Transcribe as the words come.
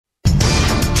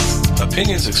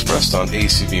Opinions expressed on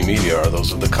ACB Media are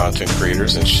those of the content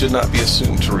creators and should not be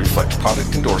assumed to reflect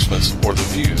product endorsements or the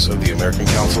views of the American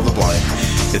Council of the Blind,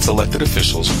 its elected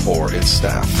officials, or its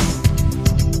staff.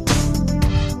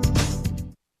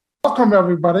 Welcome,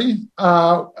 everybody,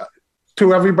 to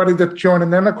everybody that's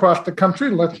joining in across the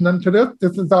country listening to this.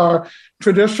 This is our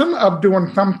tradition of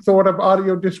doing some sort of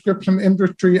audio description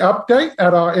industry update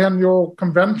at our annual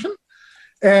convention.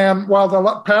 And while the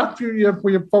past few years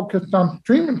we have focused on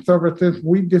streaming services,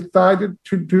 we decided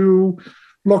to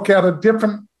look at a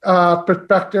different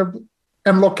perspective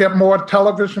and look at more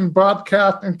television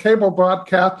broadcast and cable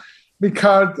broadcast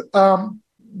because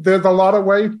there's a lot of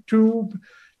ways to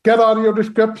get audio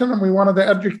description, and we wanted to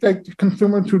educate the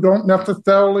consumers who don't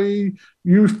necessarily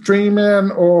use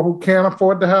streaming or who can't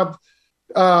afford to have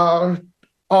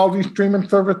all these streaming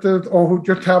services, or who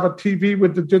just have a TV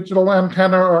with the digital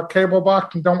antenna or a cable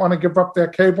box and don't want to give up their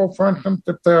cable, for instance,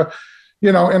 if they're,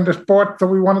 into sports. So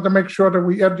we wanted to make sure that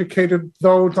we educated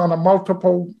those on a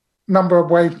multiple number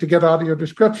of ways to get audio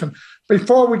description.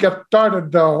 Before we get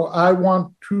started, though, I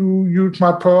want to use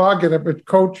my prerogative as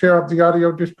co-chair of the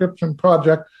Audio Description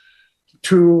Project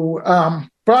to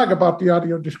brag about the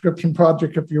Audio Description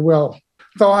Project, if you will.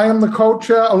 So I am the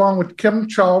co-chair along with Kim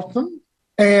Charlton,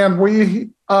 and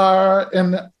we are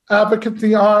an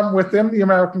advocacy arm within the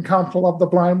American Council of the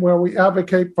Blind, where we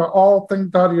advocate for all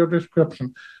things audio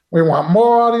description. We want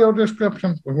more audio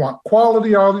description, we want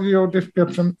quality audio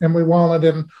description, and we want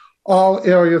it in all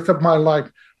areas of my life.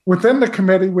 Within the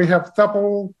committee, we have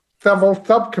several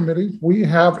subcommittees. We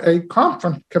have a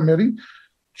conference committee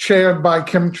chaired by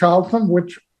Kim Charlton,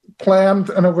 which plans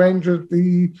and arranges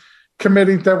the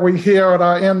committees that we hear at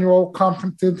our annual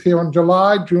conferences here in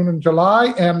June and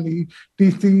July, and the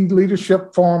DC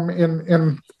Leadership Forum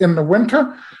in the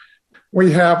winter.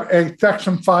 We have a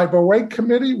Section 508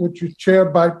 committee, which is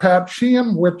chaired by Pat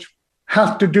Sheehan, which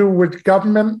has to do with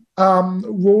government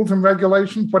rules and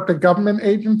regulations, what the government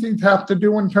agencies have to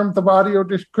do in terms of audio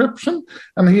description.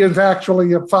 And he is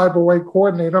actually a 508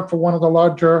 coordinator for one of the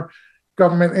larger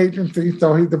government agencies,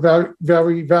 so he's a very,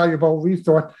 very valuable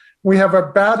resource. We have a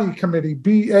BADIE committee,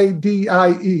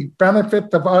 BADIE,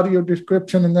 Benefits of Audio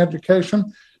Description in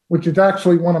Education, which is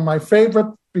actually one of my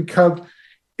favorites because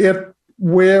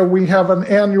where we have an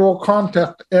annual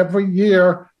contest every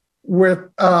year with,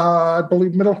 I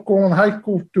believe, middle school and high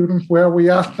school students, where we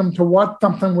ask them to watch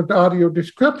something with audio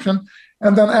description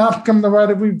and then ask them to write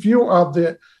a review of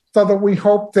it, so that we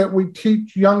hope that we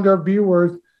teach younger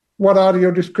viewers what audio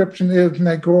description is, and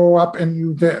they grow up and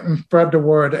use it and spread the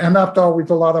word. And that's always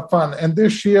a lot of fun. And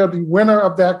this year, the winner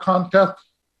of that contest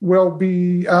will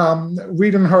be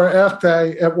reading her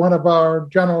essay at one of our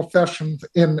general sessions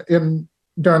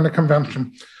during the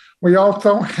convention. We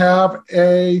also have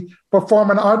a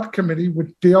performing arts committee, which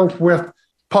deals with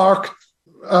parks,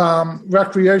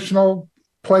 recreational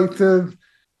places,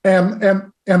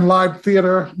 and live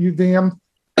theater museums.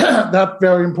 That's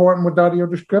very important with audio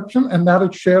description, and that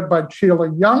is shared by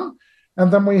Sheila Young.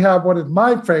 And then we have what is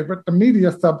my favorite, the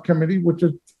media subcommittee, which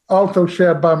is also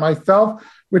shared by myself,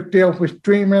 which deals with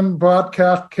streaming,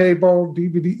 broadcast, cable,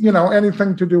 DVD,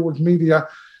 anything to do with media.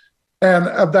 And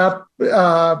that's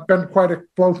been quite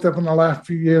explosive in the last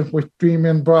few years with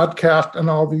streaming, broadcast, and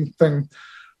all these things.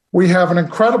 We have an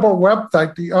incredible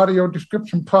website. The Audio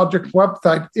Description Project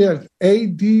website is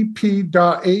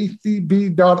adp.acb.org.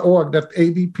 That's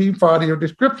ADP for Audio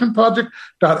Description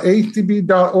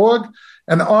Project.acb.org.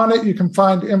 And on it, you can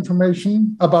find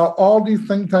information about all these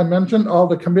things I mentioned, all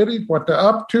the committees, what they're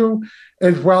up to,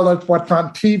 as well as what's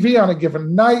on TV on a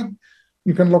given night.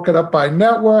 You can look it up by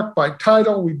network, by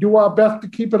title. We do our best to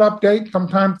keep it updated.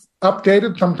 Sometimes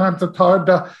it's hard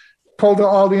to pull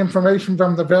all the information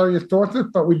from the various sources,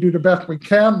 but we do the best we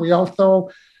can. We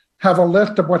also have a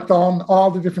list of what's on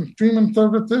all the different streaming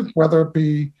services, whether it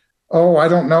be, I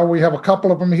don't know, we have a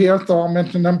couple of them here, so I'll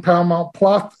mention them, Paramount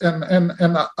Plus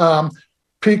and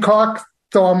Peacock,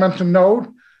 so I'll mention those.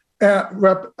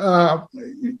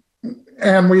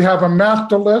 And we have a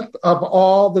master list of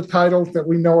all the titles that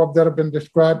we know of that have been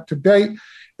described to date,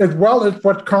 as well as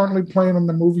what's currently playing in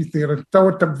the movie theater. So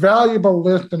it's a valuable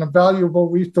list and a valuable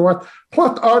resource,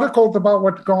 plus articles about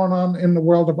what's going on in the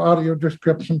world of audio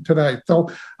description today.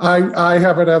 So I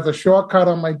have it as a shortcut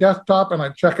on my desktop, and I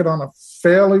check it on a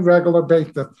fairly regular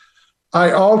basis.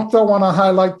 I also want to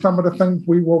highlight some of the things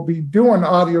we will be doing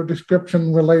audio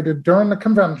description related during the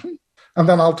convention, and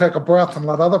then I'll take a breath and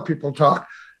let other people talk.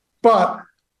 But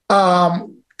earlier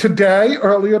today,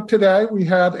 we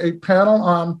had a panel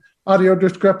on audio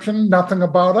description, Nothing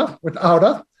About Us Without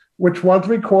Us, which was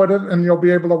recorded, and you'll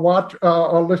be able to watch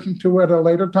or listen to it at a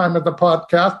later time of the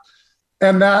podcast.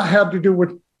 And that had to do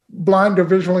with blind or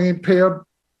visually impaired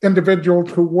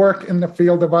individuals who work in the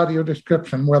field of audio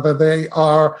description, whether they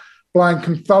are blind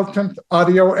consultants,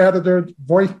 audio editors,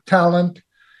 voice talent,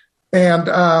 and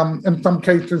in some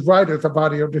cases, writers of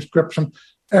audio description.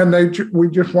 And we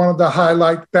just wanted to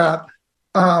highlight that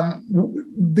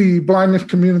the blindness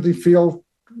community feels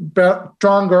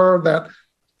stronger, that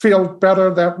feels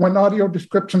better, that when audio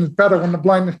description is better, when the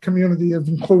blindness community is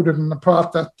included in the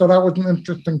process. So that was an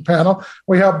interesting panel.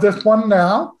 We have this one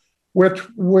now, which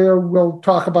we'll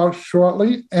talk about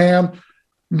shortly. And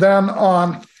then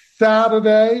on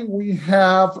Saturday, we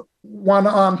have one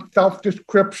on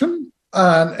self-description.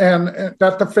 And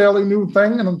that's a fairly new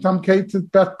thing, and in some cases,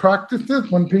 best practices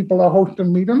when people are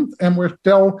hosting meetings, and we're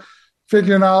still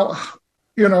figuring out,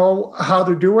 how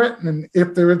to do it, and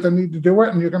if there is a need to do it.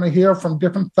 And you're going to hear from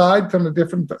different sides and the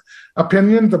different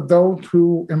opinions of those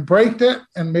who embrace it,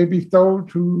 and maybe those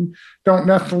who don't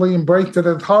necessarily embrace it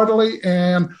as heartily,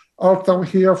 and also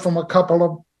hear from a couple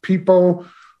of people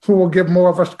who will give more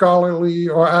of a scholarly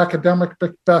or academic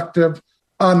perspective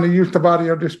on the use of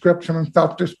audio description and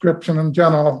self-description in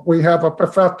general. We have a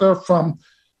professor from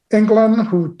England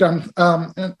who's done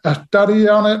a study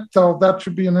on it, so that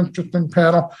should be an interesting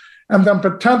panel. And then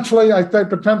potentially, I say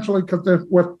potentially because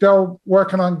we're still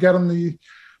working on getting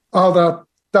all the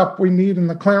stuff we need and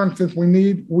the clearances we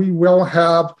need, we will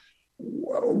have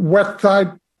West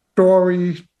Side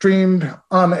Story streamed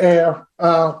on air,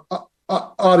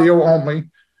 audio only,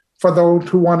 for those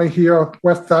who want to hear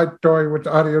West Side Story with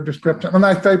audio description. And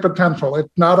I say potential. It's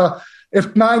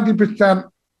 90%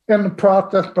 in the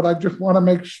process, but I just want to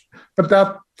make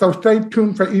sure. So stay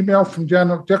tuned for emails from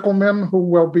Janet Dickelman, who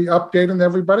will be updating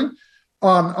everybody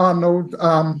on those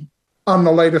on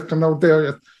the latest in those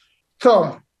areas.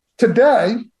 So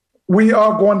today we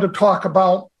are going to talk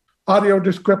about audio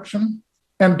description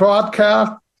and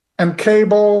broadcast and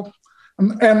cable.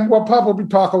 And we'll probably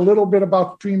talk a little bit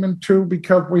about streaming too,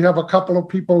 because we have a couple of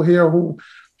people here who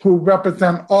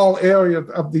represent all areas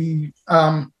of the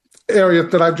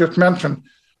areas that I just mentioned.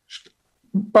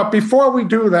 But before we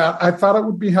do that, I thought it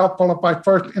would be helpful if I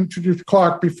first introduce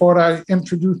Clark before I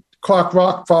introduce Clark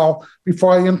Rockfall,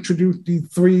 before I introduce the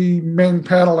three main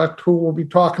panelists who will be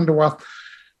talking to us,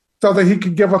 so that he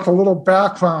could give us a little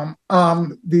background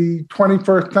on the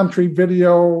 21st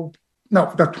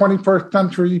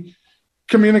Century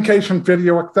Communication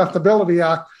Video Accessibility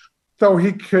Act, so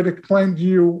he could explain to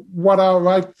you what our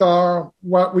rights are,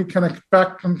 what we can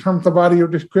expect in terms of audio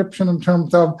description, in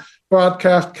terms of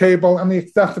broadcast, cable, and the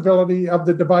accessibility of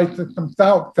the devices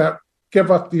themselves that give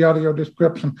us the audio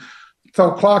description. So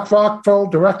Clark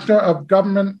Rockfall, Director of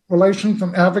Government Relations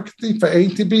and Advocacy for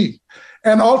ACB.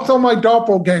 And also my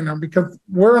doppelganger, because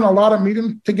we're in a lot of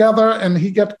meetings together, and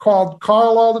he gets called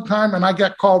Carl all the time, and I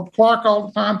get called Clark all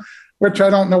the time, which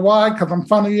I don't know why, because I'm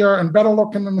funnier and better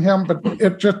looking than him, but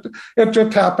it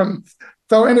just happens.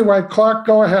 So anyway, Clark,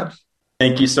 go ahead.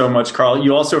 Thank you so much, Carl.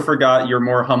 You also forgot you're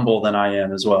more humble than I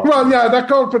am as well. Well, yeah, that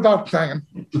goes without saying.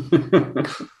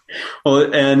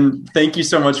 Well, and thank you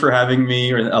so much for having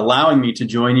me or allowing me to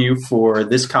join you for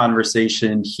this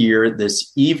conversation here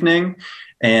this evening.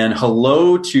 And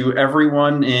hello to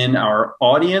everyone in our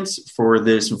audience for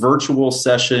this virtual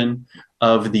session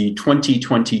of the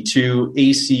 2022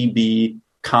 ACB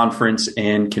Conference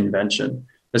and Convention.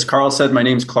 As Carl said, my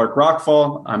name is Clark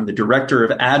Rockfall. I'm the Director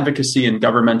of Advocacy and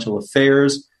Governmental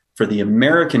Affairs for the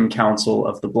American Council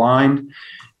of the Blind.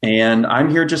 And I'm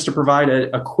here just to provide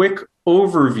a quick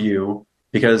overview,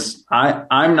 because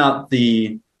I'm not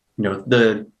the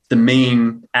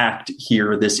main act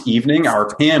here this evening. Our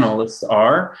panelists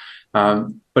are.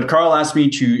 But Carl asked me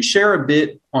to share a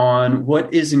bit on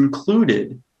what is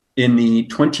included in the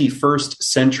 21st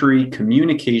Century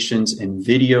Communications and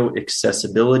Video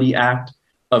Accessibility Act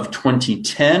of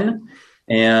 2010.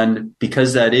 And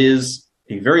because that is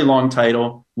a very long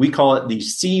title, we call it the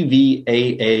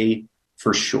CVAA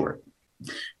for short.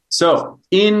 So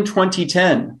in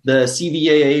 2010, the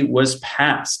CVAA was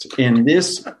passed, and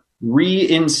this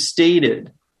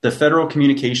reinstated the Federal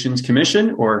Communications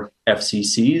Commission, or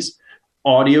FCC's,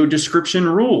 audio description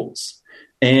rules.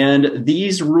 And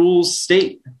these rules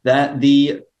state that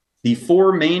the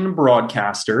four main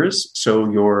broadcasters, so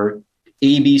your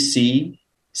ABC,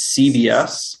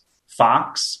 CBS,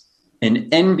 Fox,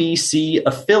 and NBC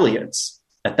affiliates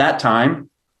at that time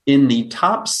in the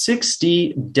top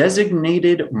 60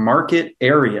 designated market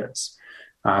areas.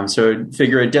 So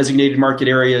figure a designated market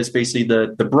area is basically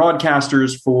the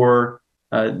broadcasters for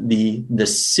the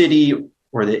city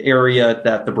or the area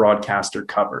that the broadcaster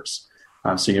covers.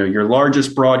 So your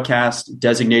largest broadcast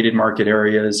designated market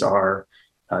areas are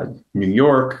New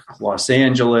York, Los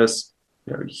Angeles,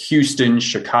 Houston,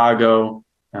 Chicago,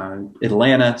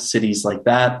 Atlanta, cities like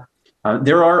that.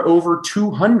 There are over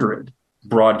 200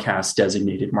 broadcast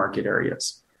designated market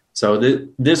areas. So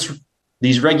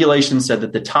these regulations said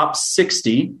that the top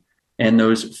 60 and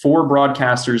those 4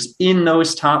 broadcasters in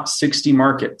those top 60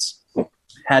 markets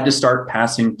had to start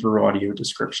passing through audio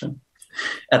description.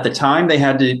 At the time, they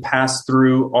had to pass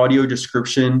through audio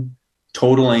description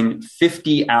totaling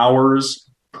 50 hours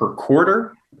per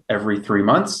quarter every 3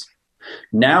 months.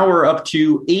 Now we're up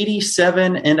to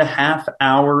 87 and a half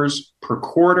hours per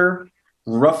quarter,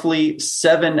 roughly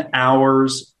 7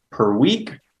 hours per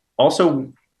week,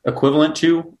 also equivalent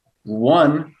to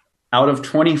 1 out of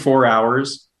 24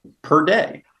 hours per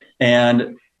day.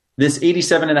 And this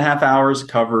 87 and a half hours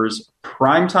covers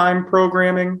primetime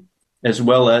programming as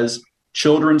well as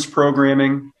children's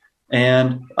programming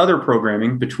and other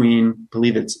programming between, I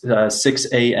believe it's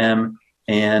 6 a.m.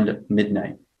 and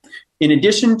midnight. In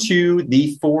addition to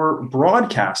the 4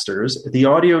 broadcasters, the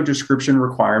audio description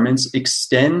requirements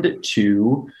extend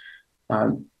to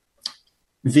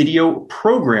video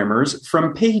programmers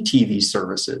from pay TV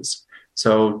services.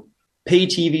 So pay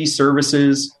TV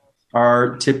services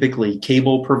are typically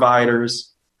cable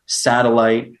providers,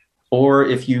 satellite, or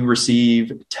if you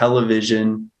receive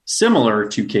television similar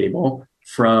to cable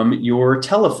from your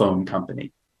telephone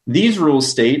company. These rules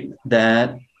state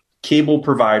that cable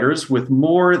providers with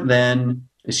more than,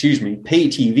 pay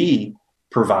TV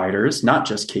providers, not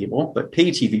just cable, but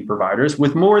pay TV providers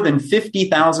with more than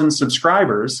 50,000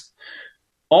 subscribers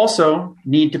also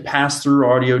need to pass through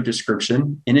audio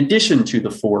description in addition to the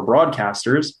 4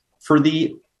 broadcasters for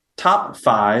the top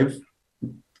 5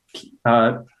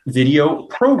 video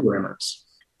programmers.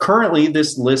 Currently,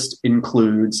 this list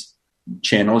includes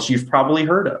channels you've probably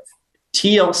heard of: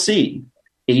 TLC,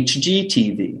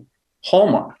 HGTV,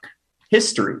 Hallmark,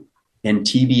 History, and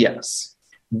TBS.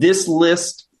 This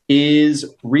list is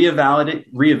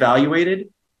reevaluated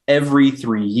every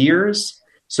 3 years.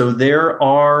 So there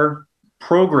are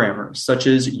programmers such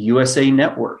as USA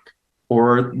Network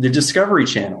or the Discovery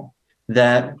Channel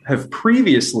that have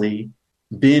previously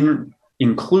been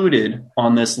included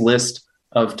on this list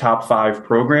of top 5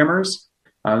 programmers,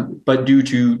 but due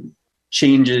to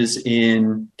changes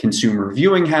in consumer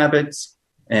viewing habits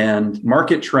and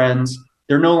market trends,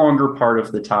 they're no longer part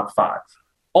of the top 5.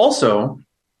 Also,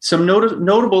 some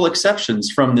notable exceptions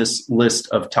from this list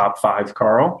of top 5,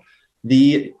 Carl: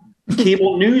 the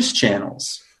cable news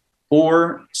channels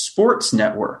or sports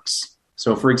networks.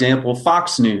 So, for example,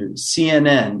 Fox News,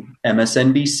 CNN,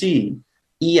 MSNBC,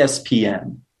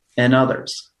 ESPN, and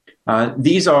others.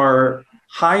 These are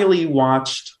highly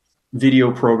watched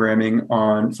video programming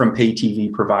from pay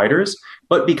TV providers,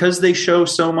 but because they show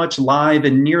so much live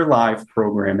and near live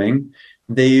programming,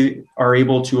 they are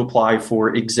able to apply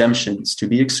for exemptions to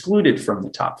be excluded from the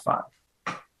top 5.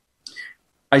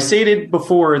 I stated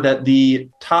before that the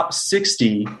top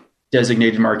 60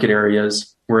 designated market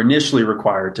areas were initially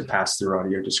required to pass through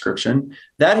audio description.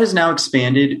 That has now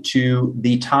expanded to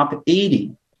the top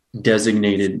 80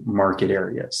 designated market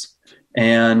areas.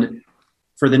 And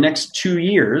for the next 2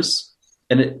 years,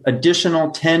 an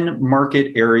additional 10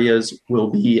 market areas will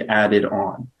be added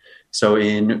on. So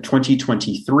in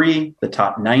 2023, the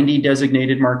top 90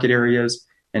 designated market areas,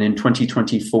 and in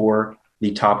 2024,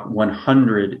 the top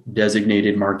 100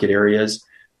 designated market areas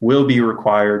will be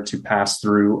required to pass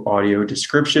through audio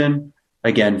description,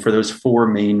 again, for those 4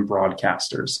 main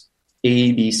broadcasters: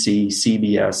 ABC,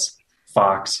 CBS,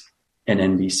 Fox, and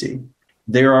NBC.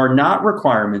 There are not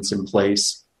requirements in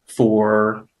place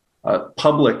for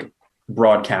public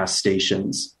broadcast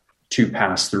stations to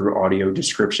pass through audio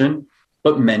description,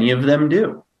 but many of them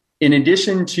do. In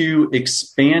addition to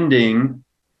expanding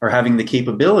or having the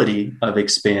capability of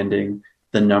expanding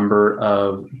the number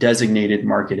of designated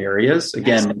market areas,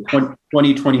 again,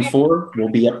 2024 will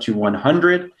be up to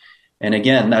 100. And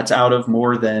again, that's out of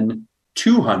more than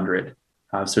 200.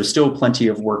 So still plenty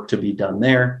of work to be done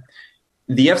there.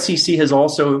 The FCC has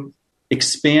also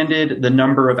expanded the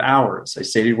number of hours. I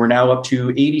stated we're now up to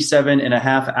 87 and a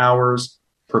half hours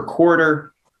per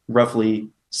quarter, roughly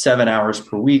 7 hours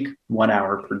per week, 1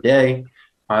 hour per day.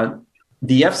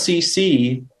 The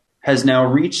FCC has now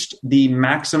reached the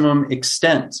maximum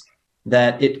extent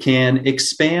that it can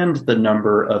expand the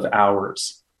number of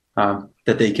hours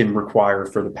that they can require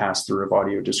for the pass-through of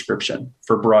audio description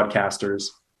for broadcasters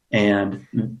and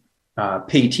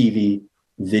pay TV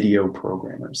video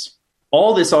programmers.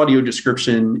 All this audio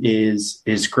description is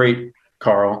great,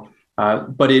 Carl,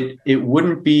 but it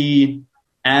wouldn't be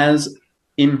as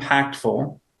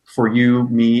impactful for you,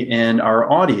 me, and our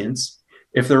audience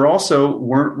if there also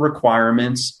weren't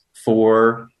requirements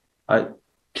for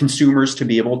consumers to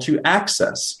be able to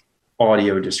access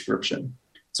audio description.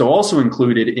 So also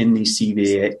included in the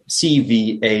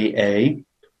CVAA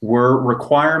were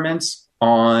requirements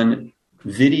on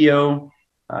video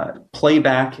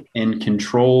playback and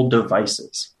control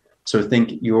devices. So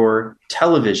think your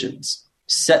televisions,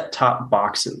 set-top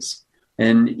boxes,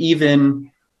 and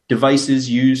even devices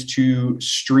used to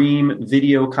stream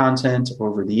video content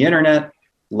over the internet,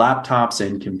 laptops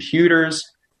and computers.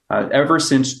 Ever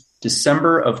since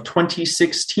December of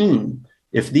 2016,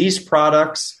 if these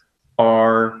products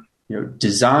are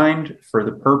designed for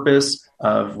the purpose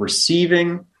of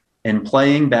receiving and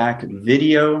playing back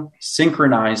video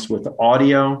synchronized with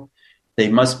audio, they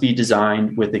must be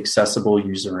designed with accessible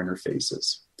user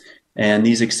interfaces. And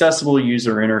these accessible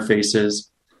user interfaces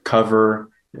cover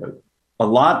a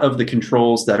lot of the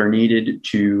controls that are needed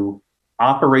to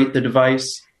operate the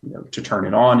device, to turn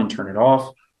it on and turn it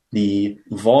off, the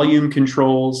volume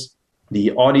controls,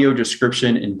 the audio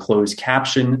description and closed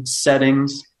caption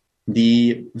settings,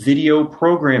 the video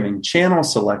programming, channel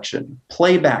selection,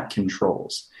 playback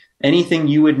controls, anything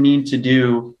you would need to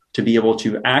do to be able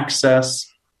to access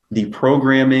the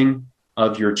programming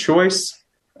of your choice,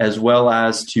 as well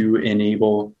as to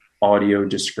enable audio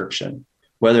description,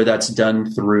 whether that's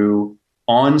done through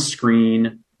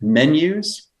on-screen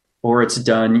menus or it's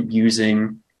done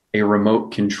using a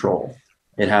remote control.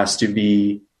 It has to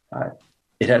be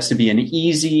an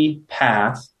easy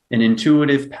path, an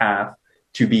intuitive path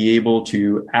to be able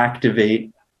to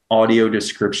activate audio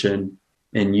description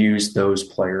and use those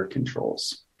player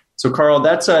controls. So, Carl,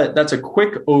 that's a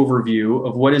quick overview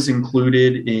of what is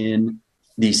included in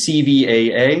the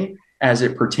CVAA as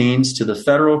it pertains to the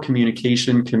Federal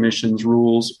Communication Commission's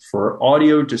rules for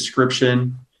audio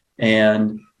description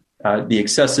and the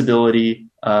accessibility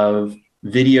of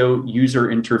video user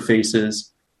interfaces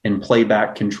and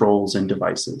playback controls and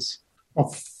devices.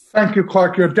 Well, thank you,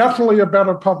 Clark. You're definitely a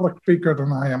better public speaker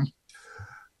than I am.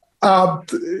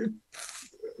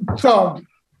 So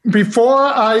before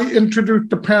I introduce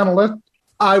the panelists,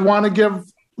 I want to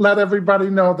let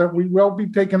everybody know that we will be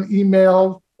taking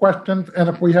email questions, and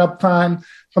if we have time,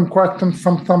 some questions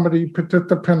from some of the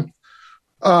participants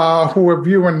who are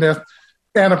viewing this.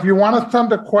 And if you want to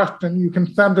send a question, you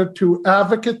can send it to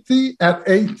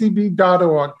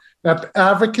advocacy@acb.org. That's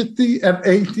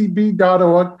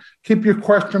advocacy@acb.org. Keep your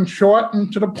questions short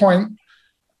and to the point,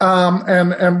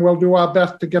 and we'll do our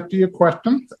best to get to your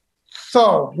questions.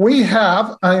 So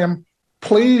I am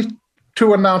pleased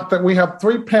to announce that we have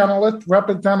 3 panelists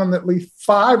representing at least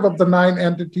 5 of the 9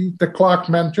 entities that Clark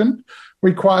mentioned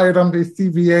required under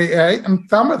CVAA, and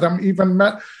some of them even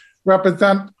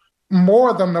represent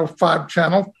more than those 5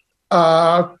 channels,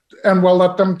 and we'll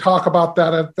let them talk about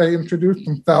that as they introduce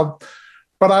themselves.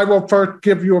 But I will first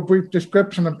give you a brief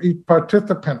description of each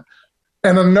participant.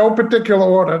 And in no particular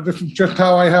order, this is just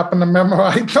how I happen to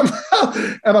memorize them.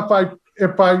 And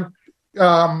if I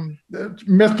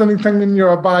missed anything in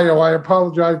your bio, I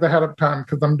apologize ahead of time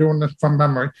because I'm doing this from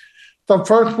memory. So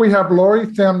first we have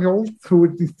Lori Samuels, who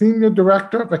is the Senior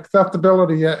Director of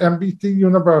Accessibility at NBC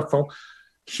Universal.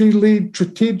 She leads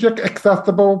strategic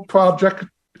accessible projects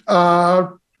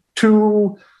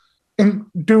to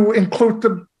do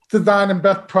inclusive design and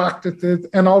best practices,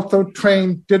 and also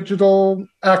train digital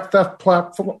access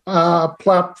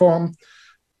platform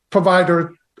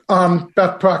providers on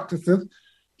best practices.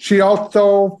 She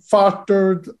also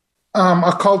fostered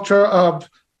a culture of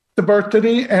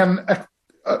diversity and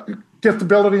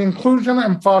disability inclusion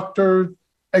and fostered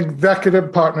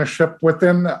executive partnership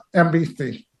within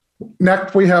NBC.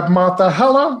 Next, we have Martha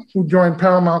Heller, who joined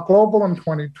Paramount Global in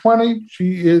 2020.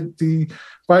 She is the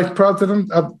Vice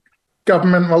President of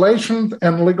Government Relations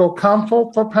and Legal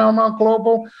Counsel for Paramount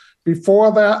Global.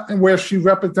 Before that, where she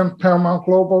represents Paramount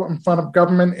Global in front of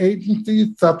government agencies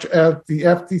such as the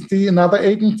FCC and other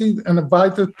agencies, and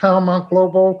advises Paramount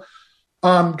Global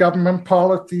on government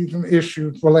policies and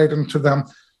issues relating to them.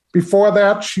 Before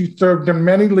that, she served in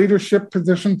many leadership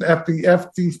positions at the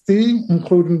FCC,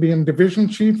 including being division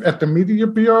chief at the Media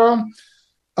Bureau,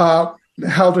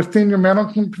 held a senior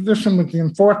management position with the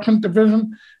Enforcement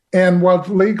Division, and was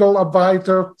legal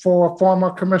advisor for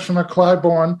former Commissioner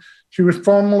Clybourne. She was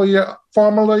formerly a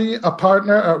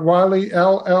partner at Wiley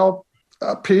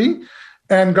LLP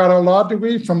and got a law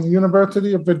degree from the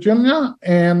University of Virginia,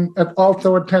 and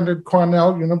also attended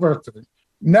Cornell University.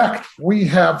 Next, we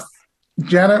have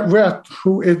Janet Ritt,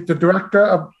 who is the Director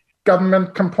of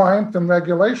Government Compliance and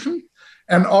Regulation,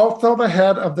 and also the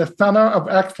head of the Center of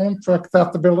Excellence for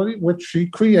Accessibility, which she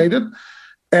created.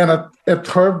 And it's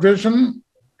her vision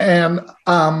and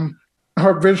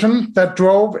her vision that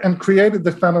drove and created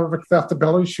the Center of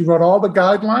Accessibility. She wrote all the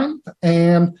guidelines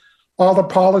and all the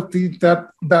policies that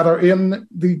are in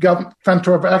the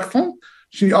Center of Excellence.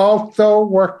 She also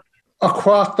worked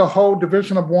across the whole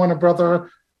division of Warner Brother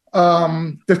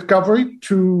Discovery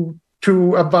to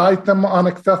advise them on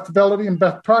accessibility and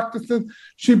best practices.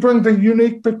 She brings a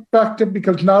unique perspective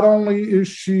because not only is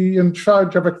she in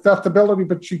charge of accessibility,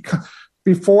 but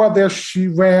before this, she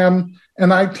ran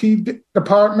an IT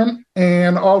department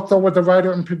and also was a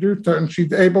writer and producer, and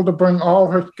she's able to bring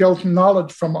all her skills and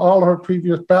knowledge from all her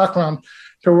previous backgrounds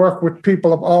to work with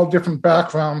people of all different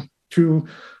backgrounds to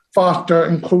foster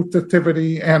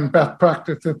inclusivity and best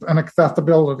practices and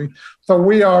accessibility. So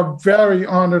we are very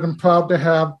honored and proud to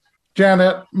have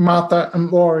Janet, Martha, and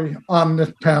Lori on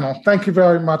this panel. Thank you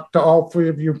very much to all three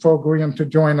of you for agreeing to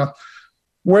join us.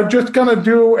 We're just going to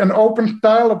do an open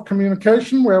style of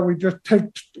communication where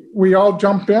we all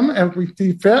jump in as we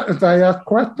see fit as I ask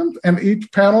questions, and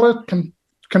each panelist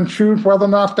can choose whether or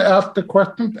not to ask the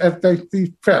questions as they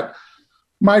see fit.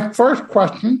 My first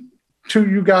question to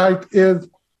you guys is,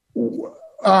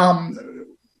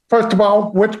 first of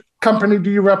all, which company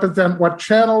do you represent? What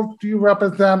channels do you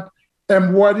represent?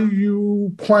 And what are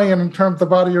you playing in terms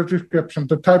of audio description,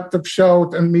 the types of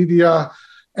shows and media?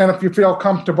 And if you feel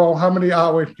comfortable, how many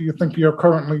hours do you think you're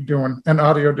currently doing in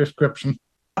audio description?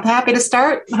 I'm happy to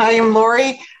start. Hi, I'm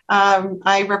Lori.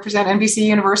 I represent NBC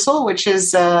Universal, which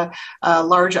is a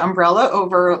large umbrella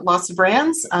over lots of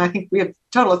brands. I think we have a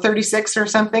total of 36 or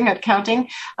something at counting.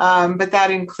 But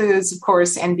that includes, of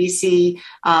course, NBC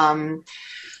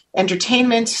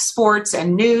entertainment, sports,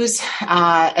 and news,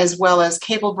 as well as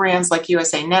cable brands like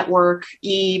USA Network,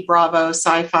 E, Bravo,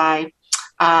 Sci-Fi,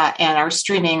 and our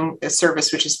streaming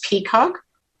service, which is Peacock.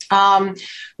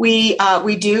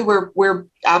 We're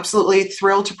absolutely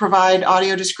thrilled to provide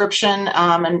audio description,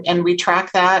 and we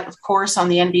track that, of course, on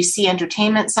the NBC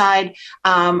entertainment side.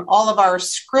 All of our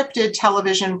scripted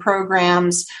television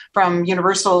programs from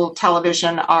Universal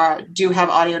Television do have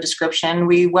audio description.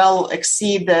 We well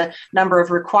exceed the number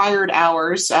of required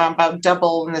hours, about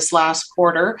double in this last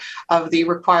quarter of the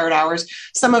required hours.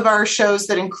 Some of our shows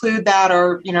that include that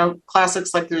are,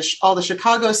 classics like all the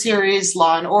Chicago series,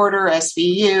 Law and Order,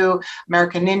 SVU,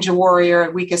 American Ninja Warrior,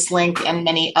 Weakest Link, and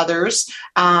many others.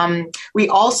 We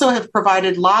also have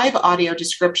provided live audio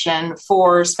description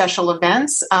for special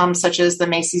events, such as the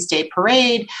Macy's Day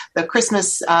Parade, the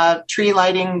Christmas tree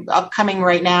lighting upcoming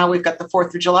right now. We've got the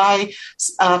 4th of July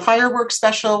fireworks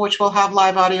special, which will have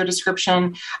live audio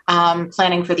description,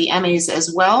 planning for the Emmys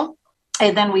as well.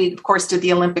 And then we, of course, did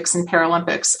the Olympics and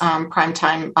Paralympics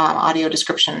primetime audio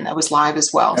description that was live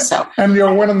as well. So, and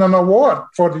you're winning an award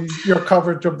for your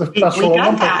coverage of the Special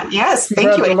Olympics. That. Yes,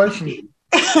 thank you. Congratulations.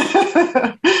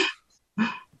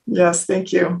 Yes,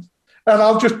 thank you. And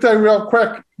I'll just say real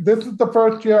quick, this is the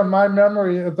first year in my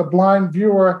memory as a blind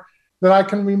viewer that I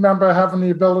can remember having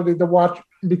the ability to watch,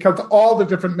 because all the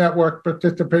different networks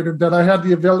participated, that I had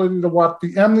the ability to watch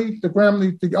the Emmys, the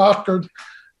Grammys, the Oscars,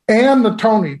 and the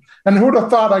Tonys. And who'd have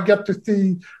thought I'd get to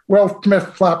see Will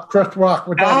Smith slap Chris Rock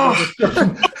without the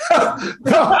description?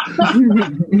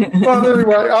 But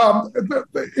anyway,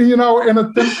 and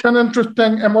it's been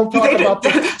interesting, and we'll talk about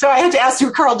this. So I had to ask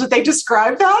you, Carl, did they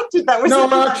describe that?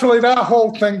 Actually, that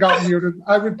whole thing got muted.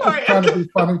 I was just trying to be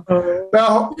funny.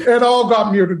 It all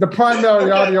got muted, the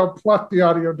primary audio plus the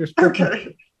audio description.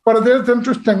 Okay. But it is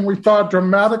interesting. We saw a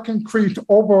dramatic increase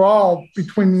overall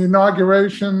between the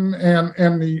inauguration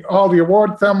and all the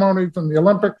award ceremonies and the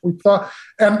Olympics. We saw,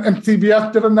 and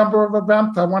CBS did a number of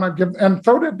events. I want to give, and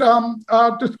so did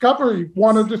Discovery,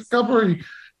 Warner Discovery,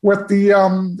 with the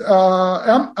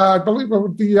I believe it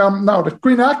was the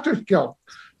Screen Actors Guild.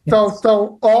 Yes.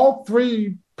 So all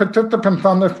three participants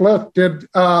on this list did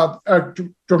a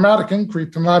dramatic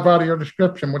increase in live audio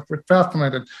description, which was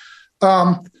fascinating.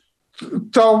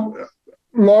 So,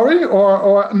 Lori,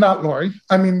 or not Lori,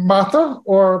 I mean Martha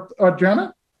or Janet?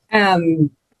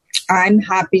 I'm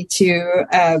happy to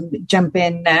jump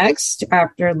in next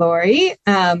after Lori.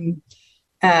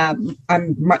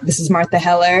 This is Martha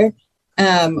Heller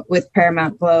with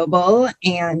Paramount Global,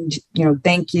 and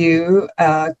thank you,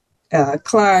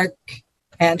 Clark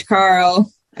and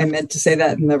Carl. I meant to say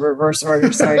that in the reverse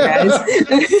order. Sorry, guys.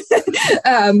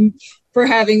 For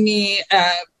having me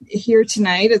here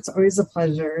tonight. It's always a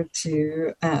pleasure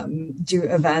to do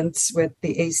events with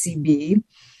the ACB.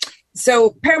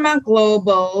 So Paramount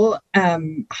Global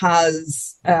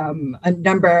has a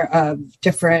number of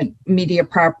different media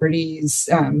properties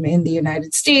in the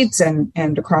United States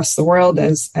and across the world,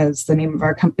 as the name of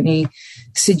our company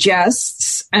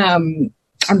suggests. I'm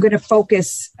going to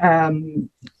focus,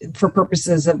 for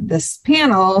purposes of this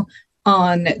panel,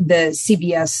 on the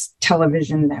CBS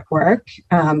television network,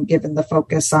 given the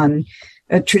focus on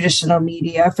traditional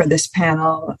media for this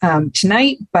panel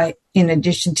tonight. But in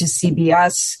addition to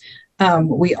CBS,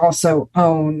 we also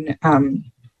own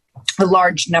a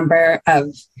large number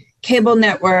of cable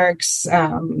networks,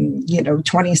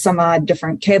 20 some odd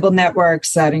different cable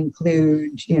networks that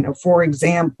include, for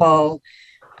example,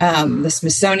 the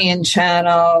Smithsonian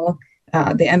Channel,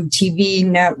 the MTV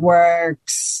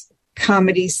networks,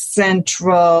 Comedy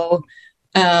Central,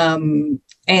 and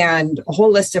a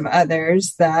whole list of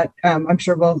others that I'm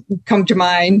sure will come to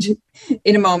mind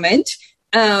in a moment.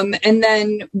 And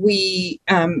then we,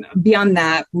 beyond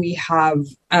that, we have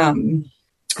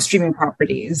streaming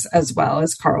properties as well,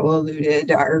 as Carl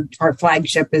alluded. Our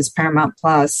flagship is Paramount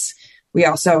Plus. We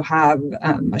also have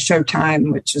a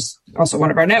Showtime, which is also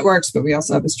one of our networks, but we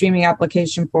also have a streaming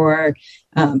application for,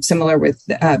 similar with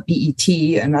BET,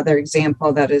 another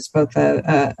example that is both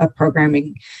a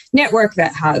programming network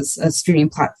that has a streaming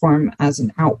platform as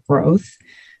an outgrowth.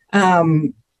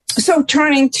 So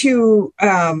turning to,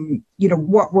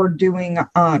 what we're doing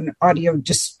on audio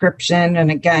description, and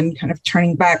again, kind of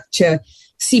turning back to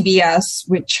CBS,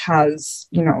 which has,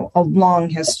 a long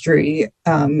history,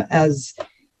 as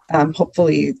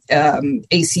hopefully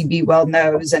ACB well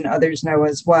knows and others know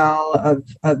as well,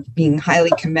 of being highly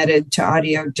committed to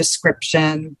audio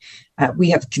description.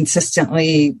 We have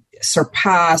consistently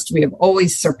we have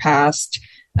always surpassed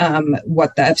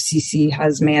what the FCC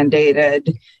has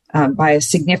mandated by a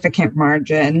significant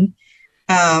margin.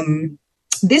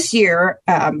 This year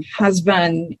has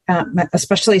been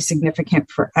especially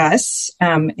significant for us.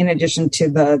 In addition to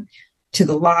the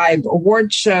live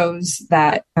award shows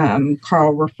that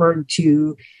Carl referred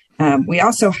to, we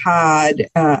also had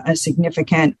a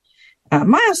significant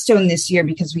milestone this year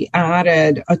because we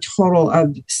added a total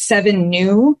of 7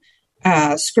 new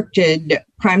scripted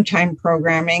primetime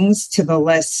programmings to the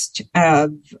list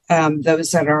of those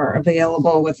that are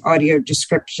available with audio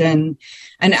description.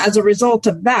 And as a result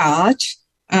of that,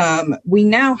 we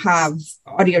now have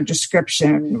audio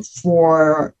description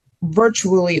for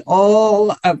virtually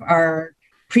all of our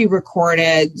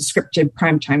pre-recorded scripted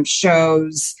primetime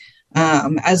shows,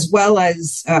 as well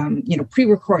as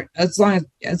pre-record, as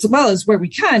well as where we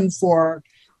can for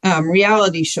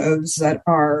reality shows that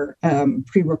are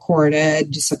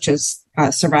pre-recorded, such as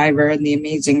Survivor and The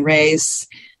Amazing Race.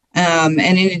 And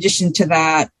in addition to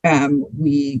that,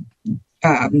 we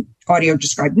audio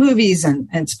describe movies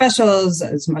and specials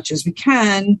as much as we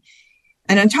can.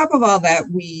 And on top of all that,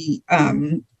 we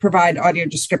provide audio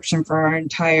description for our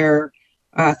entire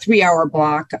 3-hour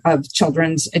block of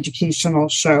children's educational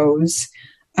shows.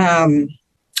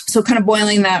 So kind of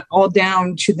boiling that all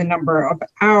down to the number of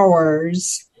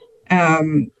hours,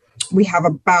 we have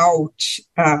about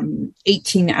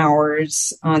 18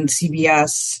 hours on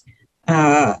CBS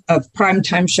of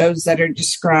primetime shows that are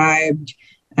described,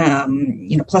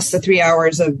 plus the 3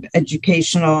 hours of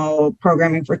educational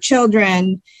programming for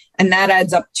children. And that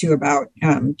adds up to about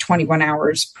 21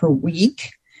 hours per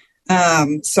week.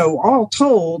 So all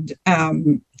told,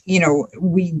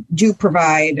 we do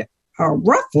provide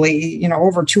roughly,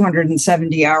 over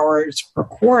 270 hours per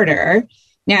quarter.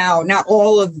 Now, not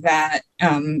all of that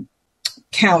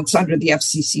counts under the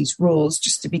FCC's rules,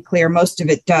 just to be clear. Most of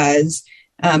it does,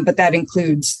 but that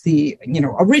includes the,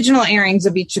 original airings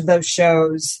of each of those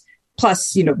shows,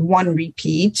 plus, one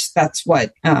repeat. That's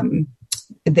what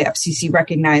the FCC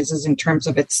recognizes in terms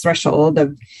of its threshold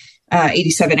of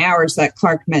 87 hours that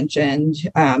Clark mentioned.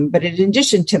 But in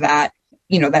addition to that,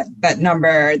 that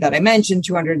number that I mentioned,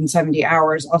 270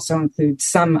 hours, also includes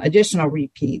some additional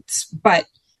repeats. But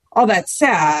all that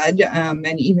said,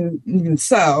 and even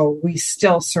so, we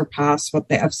still surpass what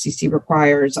the FCC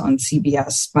requires on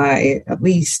CBS by at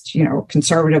least,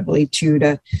 conservatively 2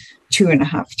 to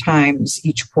 2.5 times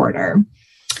each quarter.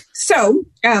 So,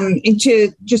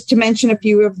 just to mention a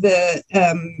few of the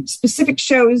specific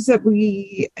shows that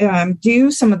we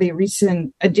do, some of the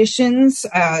recent additions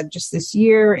just this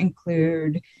year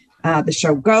include the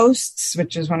show Ghosts,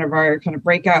 which is one of our kind of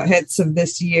breakout hits of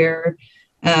this year,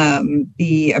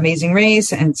 The Amazing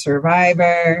Race and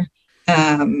Survivor,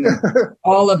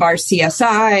 all of our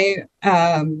CSI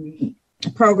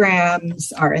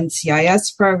programs, our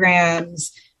NCIS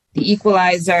programs, The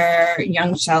Equalizer,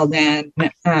 Young Sheldon,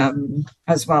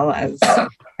 as well as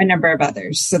a number of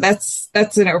others. So that's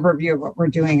an overview of what we're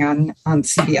doing on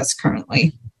CBS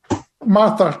currently.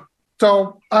 Martha,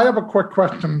 so I have a quick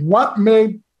question. What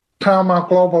made Paramount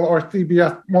Global, or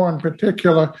CBS more in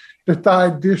particular,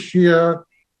 decide this year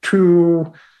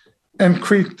to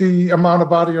increase the amount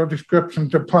of audio description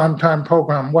to primetime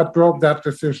program? What drove that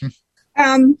decision?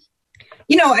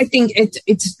 I think it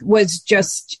was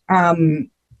just, an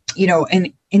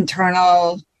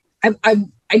internal,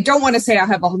 I don't want to say I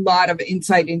have a lot of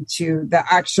insight into the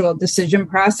actual decision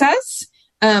process,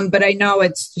 but I know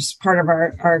it's just part of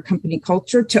our company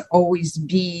culture to always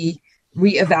be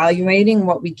reevaluating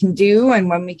what we can do and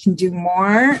when we can do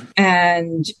more.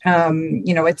 And,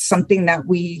 it's something that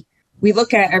we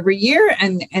look at every year.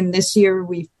 And this year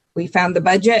we found the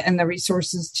budget and the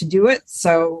resources to do it.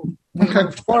 So we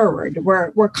move forward.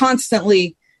 We're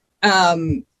constantly,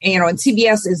 and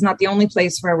CBS is not the only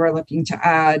place where we're looking to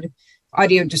add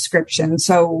audio description.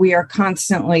 So we are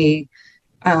constantly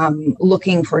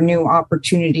looking for new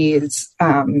opportunities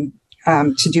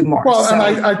to do more. Well,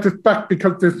 and I suspect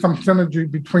because there's some synergy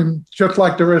between, just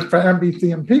like there is for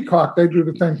NBC and Peacock, they do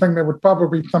the same thing. There would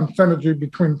probably be some synergy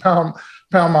between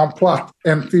Paramount Plus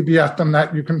and CBS, and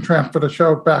that you can transfer the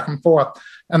shows back and forth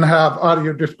and have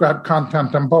audio described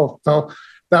content on both. So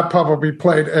that probably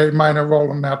played a minor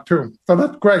role in that too. So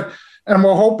that's great. And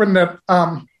we're hoping that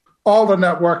all the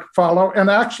networks follow. And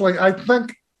actually, I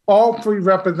think all three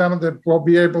representatives will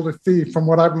be able to see, from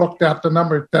what I've looked at, the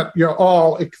numbers, that you're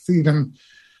all exceeding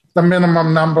the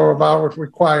minimum number of hours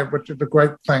required, which is a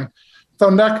great thing. So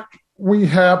next we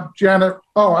have Janet.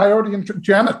 Oh, I already introduced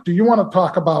Janet. Do you want to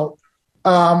talk about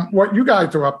what you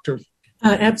guys are up to?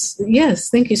 Yes,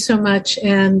 thank you so much.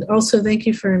 And also thank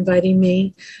you for inviting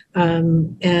me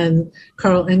and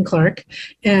Carl and Clark.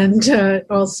 And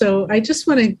also, I just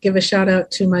want to give a shout out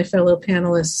to my fellow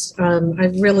panelists.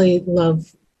 I really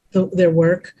love their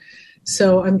work.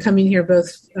 So I'm coming here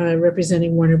both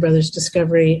representing Warner Brothers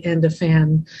Discovery and a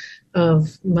fan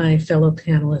of my fellow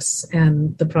panelists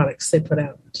and the products they put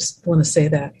out. Just want to say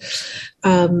that.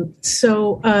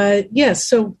 So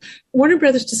Warner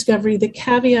Brothers Discovery, the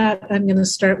caveat I'm going to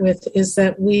start with is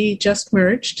that we just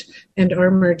merged and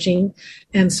are merging,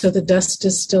 and so the dust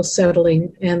is still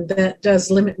settling, and that does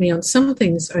limit me on some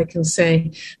things I can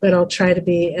say, but I'll try to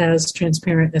be as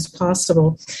transparent as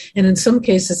possible. And in some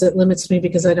cases, it limits me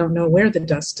because I don't know where the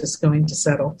dust is going to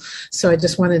settle. So I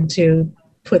just wanted to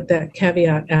put that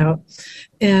caveat out.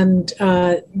 And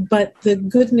but the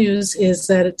good news is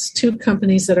that it's two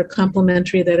companies that are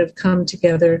complementary that have come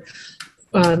together,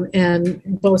 and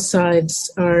both sides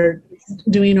are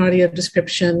doing audio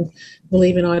description,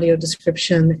 believe in audio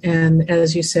description, and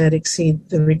as you said, exceed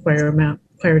the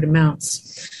required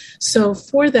amounts. So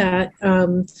for that,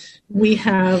 we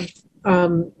have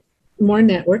more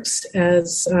networks,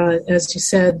 as you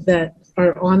said, that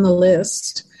are on the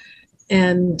list.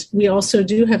 And we also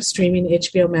do have streaming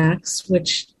HBO Max,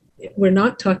 which we're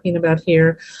not talking about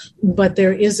here, but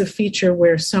there is a feature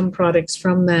where some products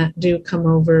from that do come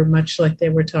over, much like they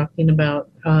were talking about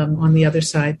on the other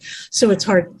side. So it's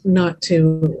hard not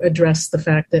to address the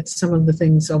fact that some of the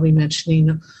things I'll be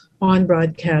mentioning on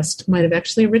broadcast might have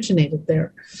actually originated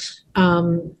there.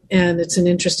 And it's an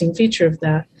interesting feature of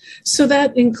that. So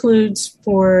that includes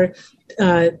for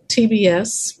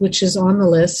TBS, which is on the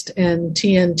list, and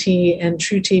TNT and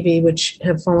True TV, which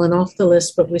have fallen off the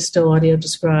list, but we still audio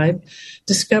describe.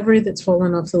 Discovery, that's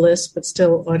fallen off the list, but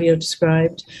still audio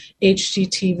described.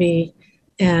 HGTV,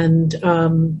 and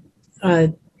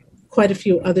quite a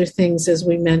few other things, as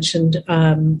we mentioned.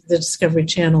 The Discovery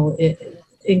Channel, it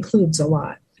includes a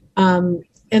lot. And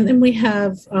then we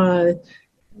have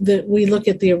we look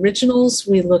at the originals,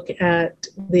 we look at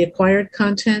the acquired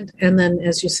content, and then,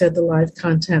 as you said, the live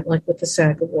content, like with the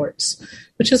SAG Awards,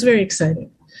 which is very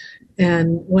exciting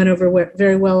and went over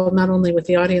very well, not only with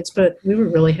the audience, but we were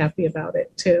really happy about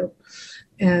it too.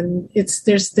 And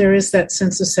there is that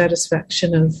sense of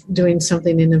satisfaction of doing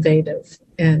something innovative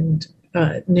and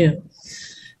new.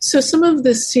 So some of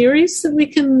the series that we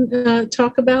can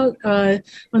talk about on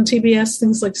TBS,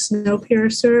 things like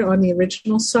Snowpiercer on the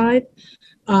original side.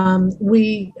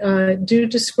 We do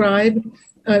describe,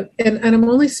 and I'm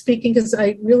only speaking because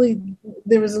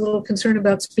there was a little concern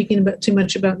about speaking about too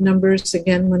much about numbers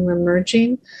again when we're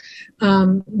merging.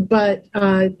 But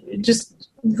just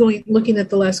looking at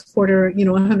the last quarter,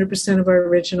 100% of our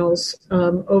originals,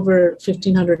 over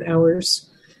 1,500 hours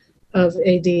of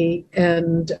AD,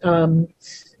 and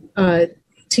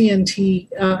TNT,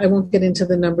 I won't get into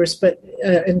the numbers, but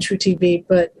and True TV,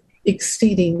 but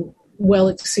exceeding.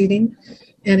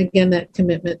 And again, that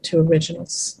commitment to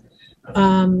originals.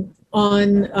 On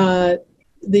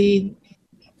the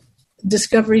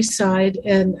Discovery side,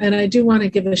 and I do want to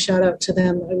give a shout out to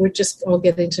them. We're just all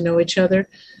getting to know each other,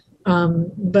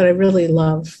 but I really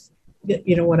love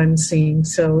what I'm seeing,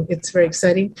 so it's very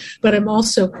exciting. But I'm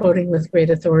also quoting with great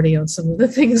authority on some of the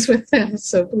things with them,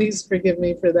 so please forgive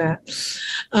me for that.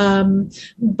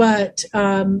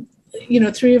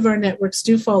 3 of our networks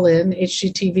do fall in,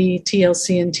 HGTV,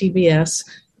 TLC, and TBS.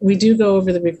 We do go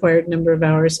over the required number of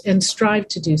hours and strive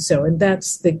to do so, and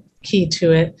that's the key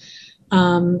to it.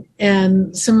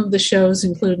 And some of the shows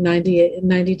include 90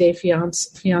 Day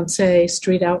Fiancé,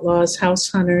 Street Outlaws, House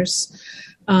Hunters,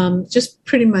 just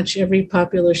pretty much every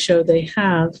popular show they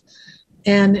have.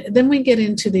 And then we get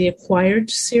into the acquired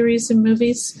series and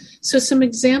movies. So some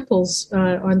examples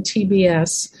on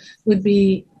TBS would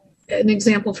be an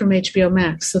example from HBO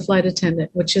Max, The Flight Attendant,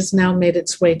 which has now made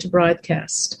its way to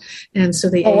broadcast. And so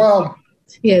the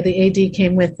AD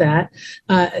came with that.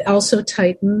 Also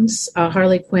Titans,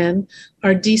 Harley Quinn,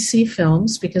 are DC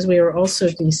films because we are also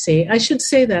DC. I should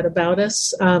say that about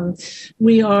us.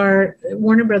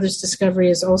 Warner Brothers Discovery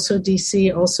is also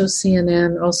DC, also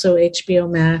CNN, also HBO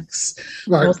Max,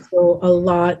 right. Also a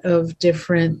lot of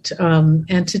different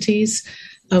entities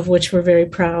of which we're very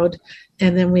proud.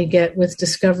 And then we get with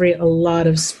Discovery a lot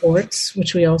of sports,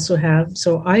 which we also have.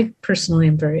 So I personally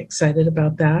am very excited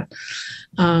about that.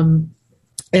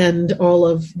 And all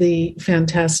of the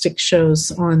fantastic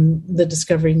shows on the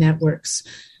Discovery networks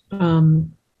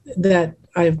that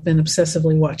I've been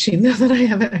obsessively watching now that I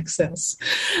have access.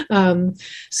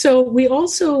 So we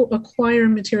also acquire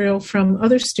material from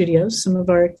other studios, some of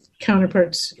our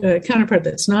counterpart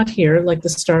that's not here, like the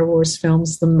Star Wars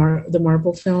films, the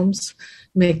Marvel films,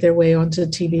 make their way onto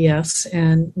TBS,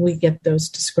 and we get those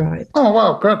described. Oh,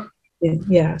 wow, good.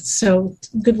 Yeah, so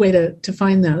good way to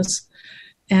find those.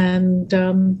 And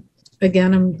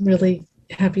again, I'm really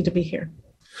happy to be here.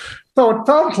 So it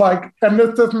sounds like, and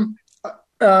this isn't,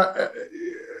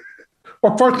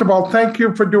 well, first of all, thank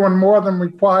you for doing more than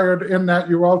required in that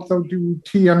you also do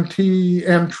TNT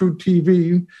and True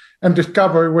TV and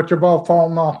Discovery, which have all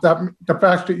fallen off. That the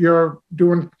fact that you're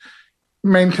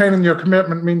maintaining your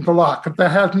commitment means a lot, because that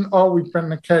hasn't always been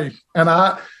the case.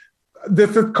 And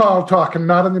this is Carl talking,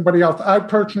 not anybody else. I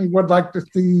personally would like to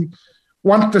see,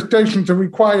 once the stations are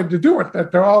required to do it,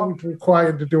 that they're always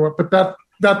required to do it. But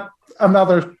that's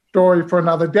another story for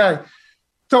another day.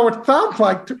 So it sounds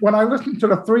like, when I listen to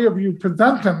the three of you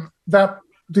presenting, that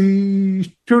the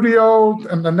studios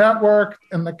and the network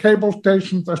and the cable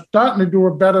stations are starting to do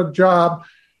a better job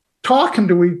talking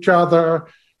to each other,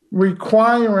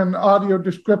 requiring audio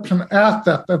description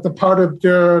assets as a part of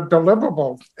their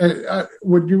deliverables.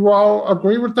 Would you all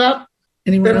agree with that?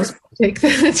 Anyone else take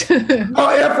that?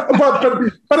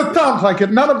 but it sounds like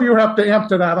it. None of you have to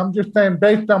answer that. I'm just saying,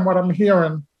 based on what I'm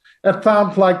hearing, it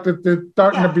sounds like that there's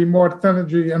starting to be more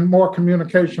synergy and more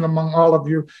communication among all of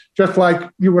you, just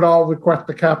like you would all request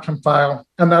the caption file.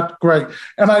 And that's great.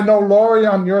 And I know, Lori,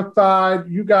 on your side,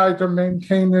 you guys are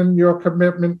maintaining your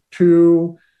commitment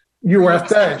to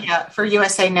USA. Yeah, for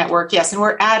USA Network, yes.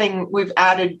 And we've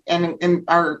added and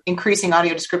are increasing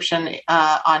audio description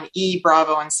on E,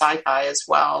 Bravo, and Sci-Fi as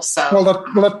well. So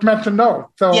let's mention those.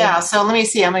 So let me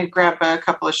see. I'm going to grab a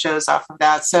couple of shows off of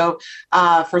that. So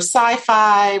for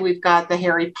Sci-Fi, we've got the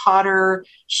Harry Potter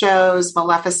shows,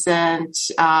 Maleficent,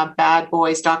 Bad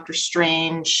Boys, Doctor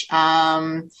Strange.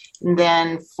 And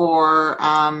then for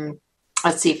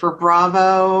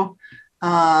Bravo,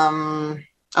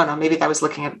 oh no, maybe that was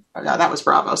that was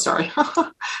Bravo. Sorry,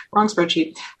 wrong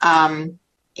spreadsheet. And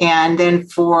then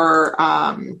for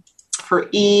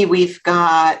E, we've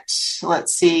got,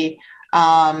 let's see,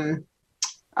 a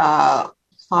lot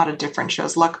of different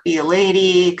shows. Luck Be a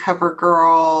Lady, Cover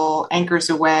Girl, Anchors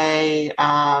Away.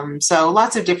 So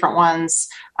lots of different ones.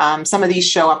 Some of these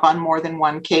show up on more than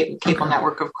one cable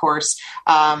network, of course.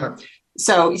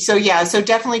 So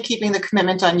definitely keeping the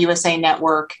commitment on USA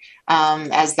Network,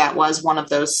 as that was one of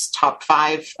those top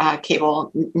 5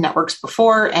 cable networks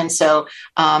before. And so,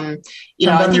 you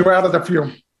added a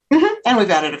few. Mm-hmm, and we've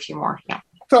added a few more, yeah.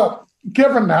 So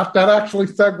given that actually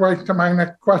segues to my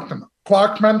next question.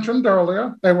 Clark mentioned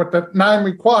earlier, they were the 9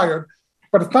 required,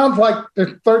 but it sounds like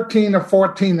there's 13 or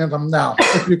 14 of them now,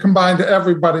 if you combine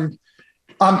everybody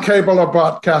on cable or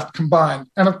broadcast combined.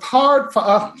 And it's hard for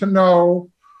us to know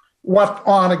what's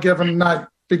on a given night,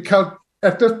 because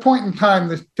at this point in time,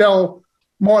 there's still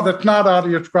more that's not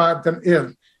audio described than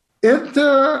is. Is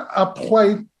there a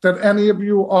place that any of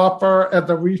you offer as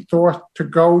a resource to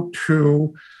go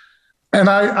to? And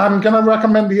I'm going to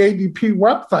recommend the ADP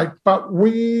website, but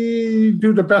we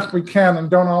do the best we can and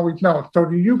don't always know. So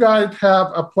do you guys have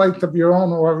a place of your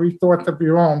own or a resource of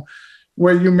your own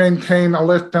where you maintain a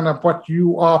listing of what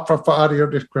you offer for audio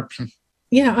description?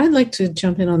 Yeah, I'd like to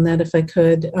jump in on that if I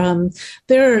could.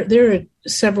 There are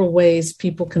several ways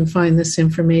people can find this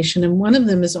information, and one of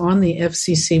them is on the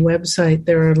FCC website.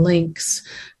 There are links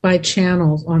by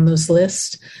channel on those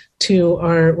lists to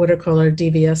our what are called our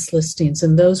DVS listings,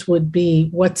 and those would be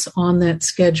what's on that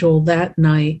schedule that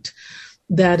night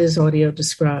that is audio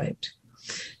described.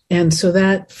 And so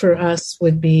that for us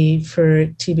would be for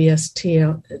TBS,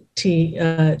 TNT,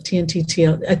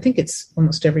 TL. I think it's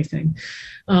almost everything.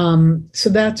 So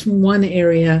that's one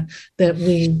area that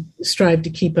we strive to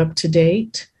keep up to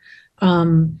date.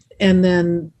 And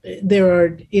then there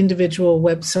are individual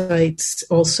websites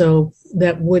also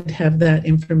that would have that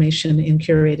information in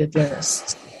curated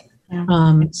lists.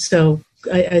 So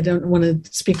I don't want to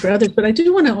speak for others, but I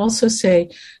do want to also say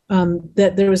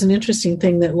that there was an interesting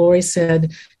thing that Lori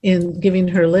said in giving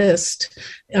her list,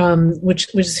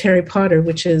 which is Harry Potter,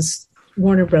 which is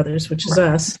Warner Brothers, which is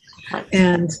us.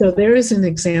 And so there is an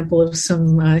example of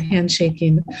some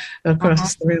handshaking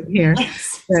across the room here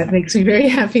that makes me very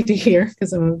happy to hear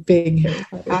because I'm a big Harry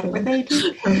Potter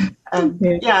fan.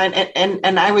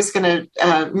 And I was going to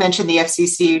mention the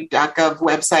FCC.gov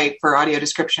website for audio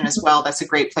description as well. That's a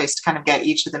great place to kind of get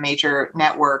each of the major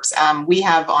networks. We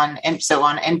have on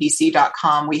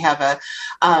NBC.com, we have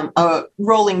a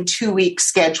rolling 2-week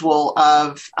schedule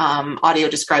of audio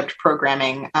described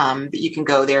programming that you can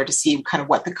go there to see kind of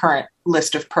what the current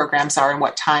list of programs are and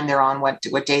what time they're on, what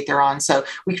date they're on. So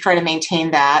we try to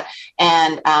maintain that.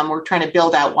 And we're trying to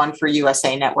build out one for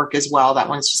USA Network as well. That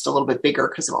one's just a little bit bigger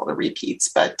because of all the repeats,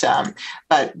 but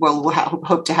we'll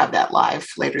hope to have that live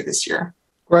later this year.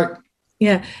 Right.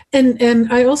 Yeah.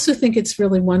 And I also think it's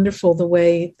really wonderful the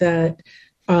way that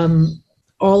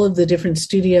all of the different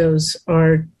studios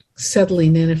are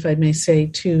settling in, if I may say,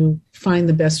 to find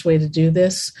the best way to do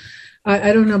this.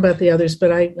 I don't know about the others,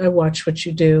 but I watch what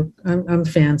you do. I'm a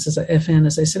fan, as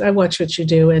I said. I watch what you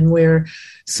do, and where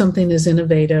something is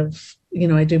innovative,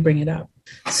 I do bring it up.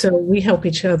 So we help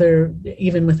each other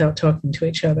even without talking to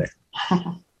each other.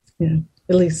 Yeah,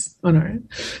 at least on our end.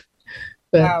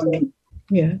 But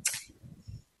yeah.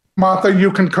 Martha,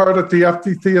 you concur that the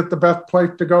FCC is the best place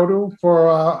to go to for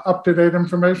up-to-date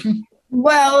information?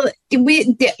 Well,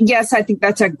 yes, I think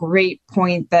that's a great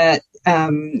point that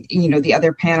the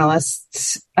other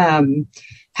panelists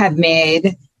have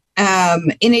made.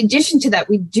 In addition to that,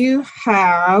 we do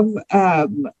have a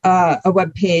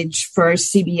webpage for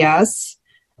CBS,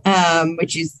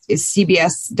 which is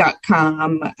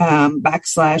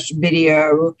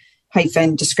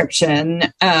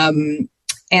cbs.com/video-description.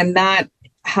 And that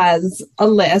has a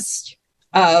list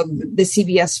of the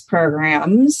CBS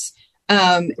programs.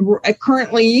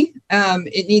 Currently,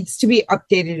 it needs to be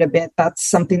updated a bit. That's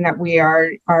something that we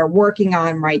are working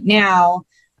on right now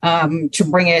to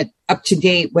bring it up to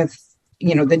date with,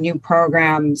 the new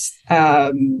programs,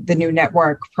 the new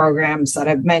network programs that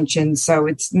I've mentioned. So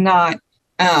it's not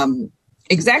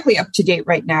exactly up to date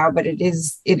right now, but it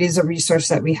is a resource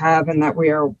that we have and that we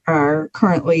are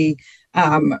currently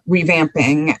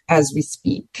revamping as we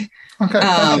speak. Okay.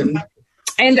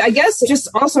 And I guess just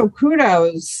also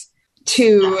kudos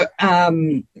to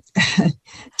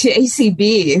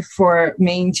ACB for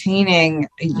maintaining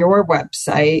your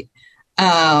website.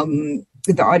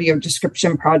 The Audio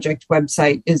Description Project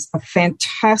website is a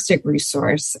fantastic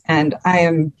resource, and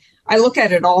I look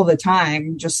at it all the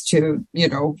time just to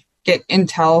get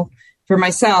intel for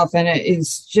myself, and it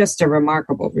is just a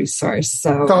remarkable resource.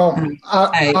 So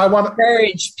I want to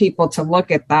encourage people to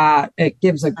look at that. It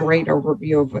gives a great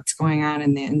overview of what's going on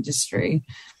in the industry.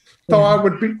 So I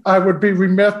would be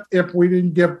remiss if we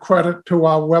didn't give credit to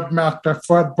our webmaster,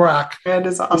 Fred Brack. That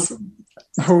is awesome.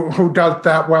 Who does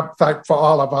that website for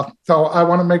all of us. So I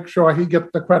want to make sure he gets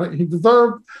the credit he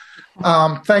deserves.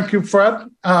 Thank you, Fred.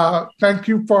 Thank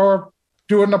you for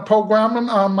doing the programming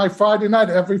on my Friday night,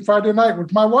 every Friday night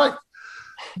with my wife.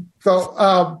 So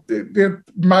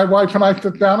my wife and I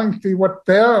sit down and see what's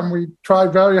there, and we try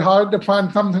very hard to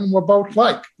find something we're both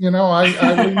like. And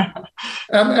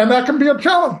that can be a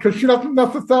challenge because she doesn't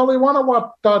necessarily want to watch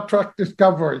Star Trek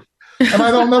Discovery, and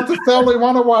I don't necessarily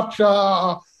want to watch,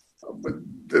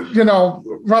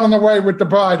 Running Away with the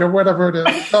Bride or whatever it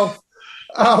is. So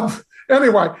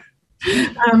anyway.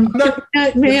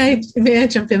 May I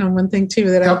jump in on one thing too?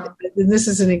 This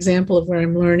is an example of where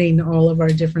I'm learning all of our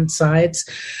different sides.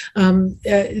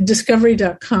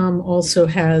 Discovery.com also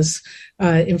has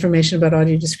information about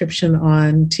audio description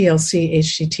on TLC,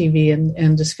 HGTV,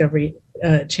 and Discovery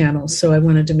channels. So I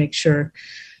wanted to make sure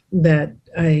that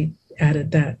I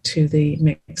added that to the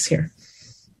mix here.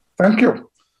 Thank you.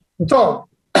 So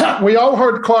we all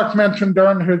heard Clark mention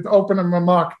during his opening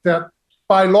remarks that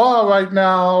by law right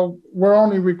now, we're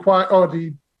only required, or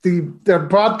the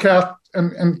broadcast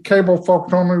and cable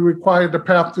folks only required to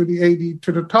pass through the 80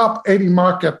 to the top 80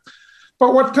 market.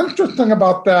 But what's interesting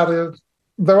about that is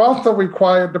they're also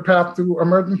required to pass through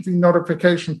emergency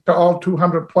notifications to all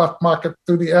 200 plus markets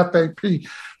through the SAP.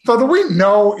 So do we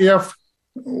know if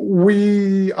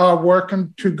we are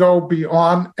working to go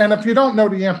beyond? And if you don't know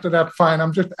the answer, that's fine.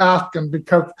 I'm just asking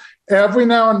because every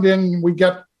now and then we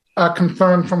get a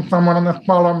concern from someone in a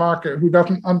smaller market who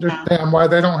doesn't understand why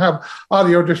they don't have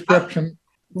audio description.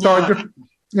 So I just,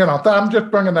 so I'm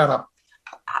just bringing that up.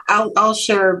 I'll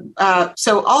share.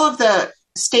 So all of the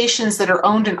stations that are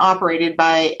owned and operated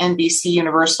by NBC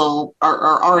Universal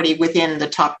are already within the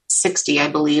top 60, I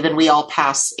believe, and we all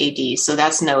pass AD, so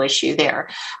that's no issue there.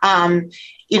 I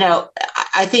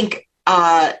think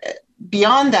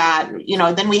beyond that,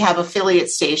 then we have affiliate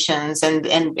stations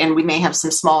and we may have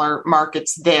some smaller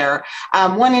markets there.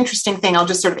 One interesting thing, I'll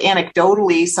just sort of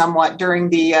anecdotally somewhat during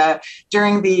the, I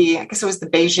guess it was the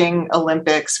Beijing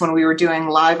Olympics when we were doing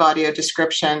live audio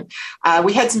description,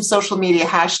 we had some social media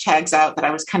hashtags out that I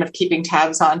was kind of keeping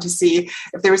tabs on to see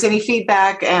if there was any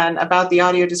feedback and about the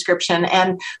audio description.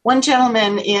 And one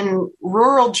gentleman in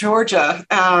rural Georgia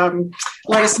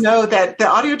let us know that the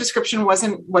audio description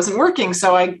wasn't working.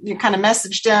 So I kind of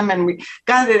messaged him and we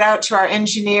got it out to our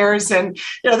engineers, and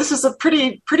this was a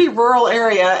pretty rural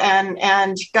area,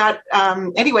 and got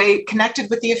anyway connected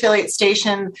with the affiliate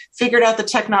station, figured out the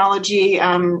technology.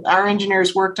 Our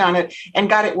engineers worked on it and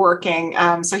got it working,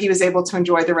 so he was able to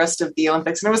enjoy the rest of the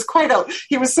Olympics. And it was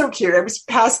he was so cute. I was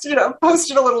posted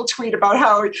a little tweet about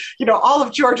how all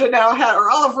of Georgia now had, or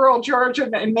all of rural Georgia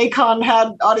and Macon had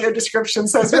audio description,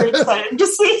 so it's very exciting to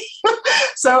see.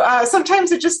 So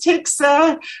sometimes it just takes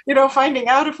finding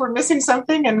out if we're missing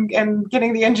something and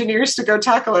getting the engineers to go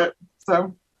tackle it.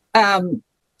 So, well,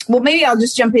 maybe I'll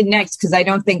just jump in next because I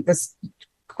don't think this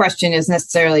question is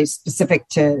necessarily specific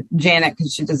to Janet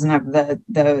because she doesn't have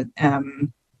the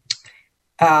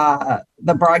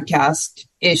broadcast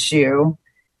issue.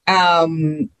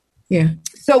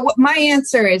 So what my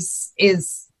answer is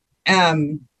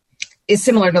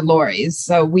similar to Lori's.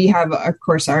 So we have, of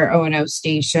course, our O&O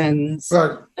stations,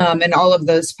 right. And all of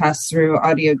those pass through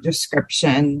audio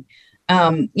description.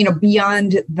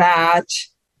 Beyond that,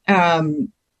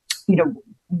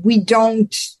 we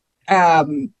don't,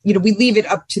 we leave it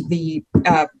up to the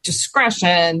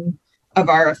discretion of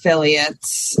our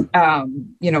affiliates,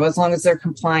 as long as they're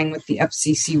complying with the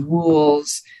FCC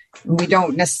rules. We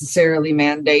don't necessarily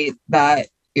mandate that,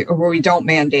 or we don't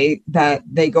mandate that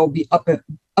they go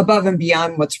above and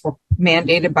beyond what's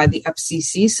mandated by the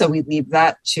FCC. So we leave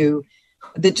that to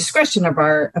the discretion of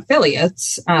our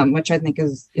affiliates, which I think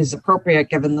is appropriate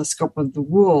given the scope of the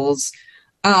rules.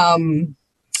 But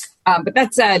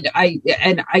that said, I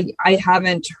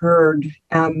haven't heard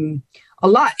a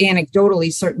lot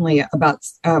anecdotally, certainly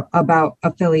about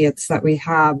affiliates that we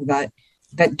have that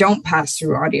don't pass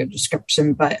through audio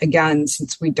description. But again,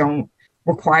 since we don't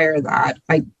require that,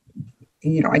 I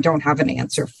don't have an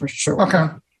answer for sure. Okay.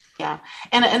 Yeah.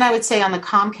 And I would say on the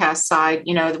Comcast side,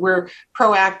 we're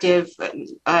proactive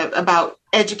about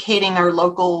educating our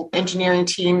local engineering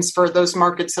teams for those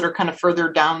markets that are kind of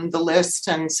further down the list.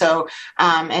 And so,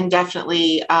 and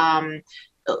definitely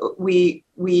we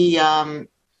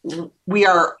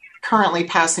are currently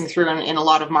passing through in a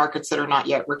lot of markets that are not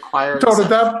yet required. So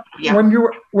that, when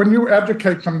you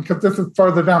educate them, because this is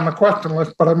further down the question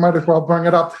list, but I might as well bring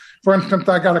it up. For instance,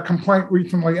 I got a complaint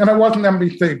recently, and it wasn't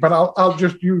NBC, but I'll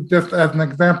just use this as an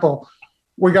example.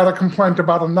 We got a complaint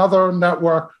about another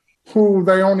network who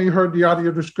they only heard the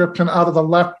audio description out of the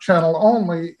left channel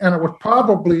only, and it was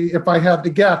probably, if I had to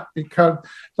guess, because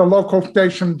the local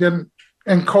station didn't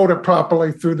encode it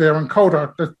properly through their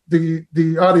encoder,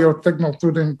 the audio signal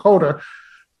through the encoder.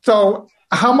 So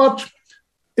how much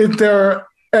is there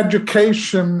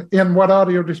education in what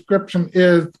audio description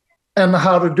is and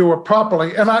how to do it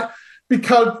properly?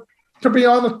 Because to be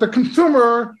honest, the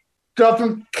consumer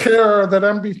doesn't care that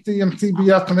NBC and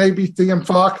CBS and ABC and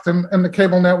Fox and the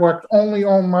cable networks only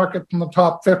own markets in the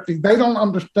top 50. They don't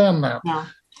understand that. Yeah.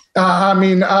 I'm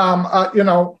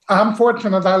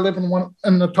fortunate I live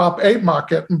in the top 8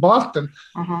 market in Boston.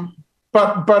 Uh-huh.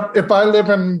 But if I live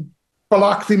in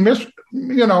Biloxi,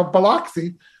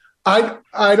 Biloxi,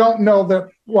 I don't know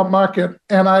what market,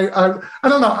 and I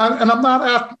don't know. And I'm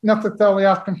not necessarily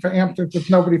asking for answers if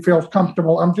nobody feels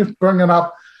comfortable. I'm just bringing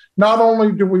up, not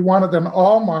only do we want it in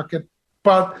all markets,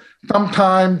 but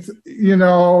sometimes,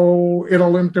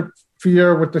 it'll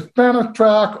interfere with the Spanish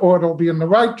track, or it'll be in the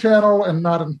right channel and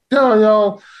not in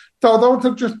stereo. So those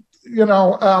are just,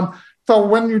 so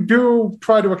when you do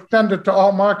try to extend it to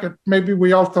all markets, maybe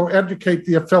we also educate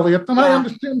the affiliates. And I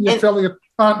understand the affiliates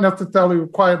aren't necessarily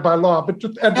required by law, but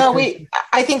just educate. No,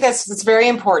 I think that's very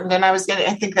important. And I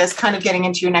think that's kind of getting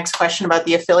into your next question about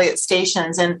the affiliate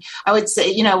stations. And I would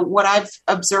say, what I've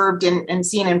observed and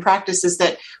seen in practice is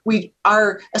that we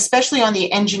are, especially on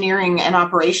the engineering and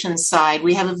operations side,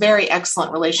 we have a very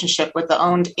excellent relationship with the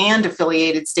owned and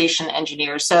affiliated station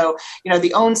engineers. So,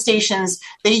 the owned stations,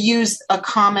 they use a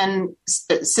common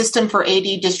system for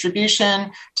AD distribution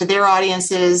to their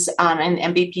audiences and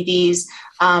MVPDs.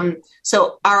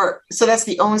 So that's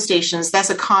the owned stations. That's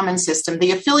a common system.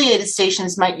 The affiliated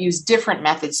stations might use different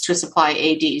methods to supply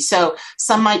AD. So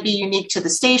some might be unique to the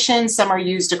station. Some are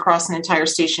used across an entire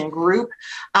station group.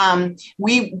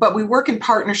 But we work in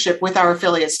partnership with our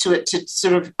affiliates to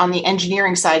sort of on the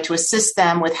engineering side to assist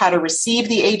them with how to receive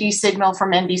the AD signal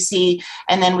from NBC.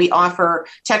 And then we offer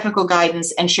technical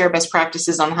guidance and share best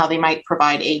practices on how they might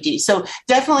provide AD. So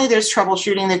definitely there's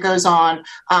troubleshooting that goes on.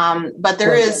 But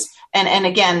there is, and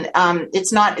again,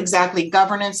 it's not exactly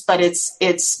governance, but it's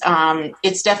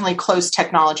definitely close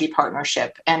technology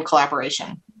partnership and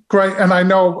collaboration. Great. And I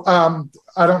know,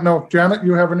 I don't know if Janet,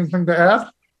 you have anything to add?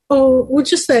 Oh, well,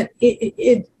 just that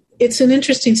it's an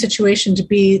interesting situation to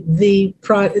be the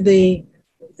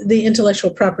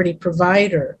intellectual property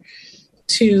provider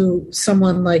to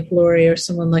someone like Lori or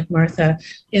someone like Martha,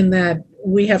 in that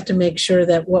we have to make sure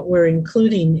that what we're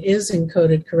including is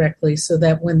encoded correctly so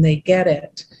that when they get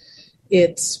it,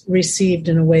 it's received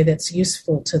in a way that's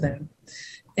useful to them.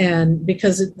 And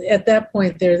because at that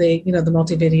point they're the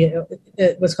multi-video,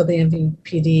 what's called the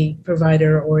MVPD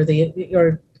provider or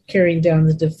carrying down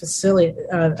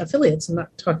the affiliates. I'm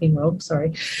not talking rogue,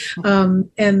 sorry.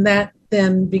 And that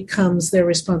then becomes their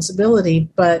responsibility,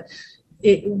 but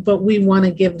we want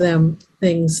to give them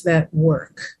things that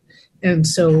work. And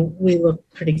so we look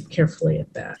pretty carefully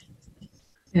at that.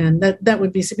 And that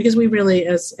would be, because we really,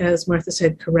 as Martha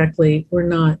said correctly, we're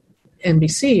not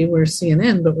NBC, we're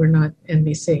CNN, but we're not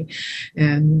NBC.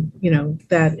 And,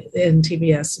 that in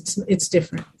TBS, it's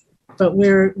different. But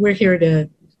we're here to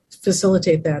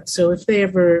facilitate that. So if they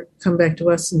ever come back to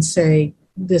us and say,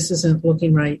 this isn't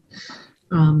looking right,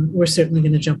 we're certainly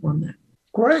going to jump on that.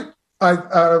 Great.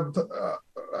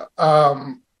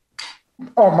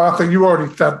 Martha, you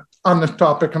already said on this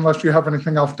topic, unless you have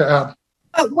anything else to add.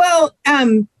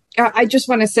 I just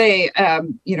want to say, I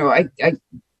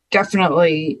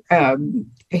definitely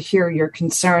hear your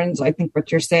concerns. I think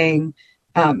what you're saying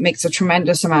makes a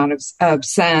tremendous amount of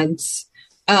sense.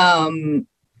 And,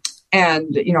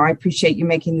 I appreciate you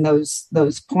making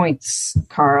those points,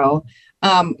 Carl.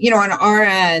 On our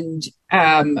end,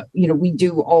 we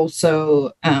do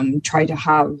also try to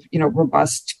have,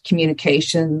 robust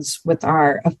communications with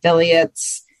our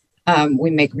affiliates. We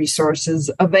make resources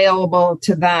available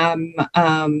to them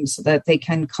so that they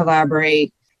can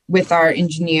collaborate with our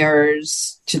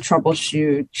engineers to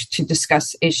troubleshoot, to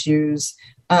discuss issues.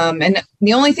 And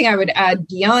the only thing I would add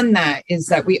beyond that is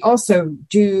that we also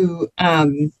do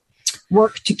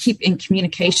work to keep in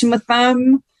communication with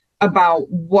them about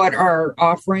what our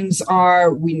offerings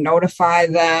are. We notify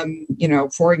them,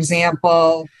 for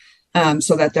example,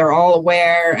 so that they're all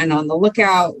aware and on the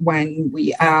lookout when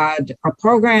we add a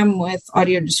program with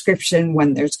audio description,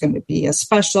 when there's going to be a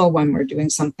special, when we're doing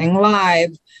something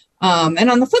live. And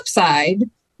on the flip side,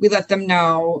 we let them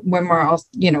know when we're all,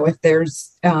 if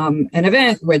there's an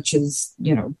event, which is,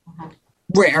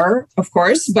 rare, of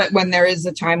course, but when there is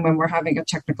a time when we're having a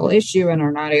technical issue and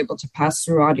are not able to pass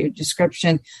through audio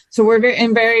description. So we're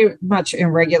very much in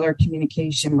regular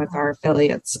communication with our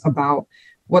affiliates about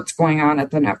what's going on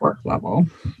at the network level.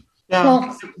 Yeah.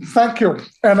 Well, thank you.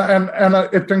 And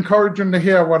it's encouraging to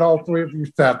hear what all three of you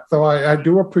said. So I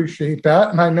do appreciate that.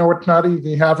 And I know it's not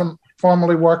easy. Haven't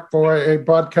formerly worked for a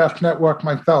broadcast network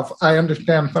myself. I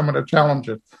understand some of the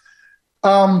challenges.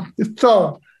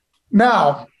 So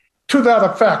now, to that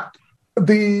effect,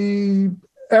 the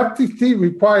FCC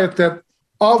requires that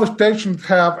all the stations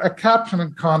have a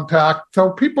captioning contact.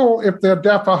 So people, if they're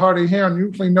deaf or hard of hearing,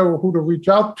 usually know who to reach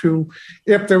out to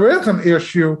if there is an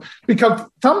issue, because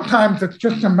sometimes it's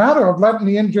just a matter of letting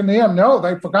the engineer know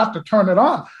they forgot to turn it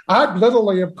on. I'd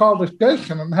literally have called the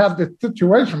station and had this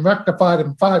situation rectified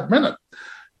in 5 minutes.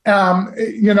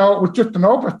 It was just an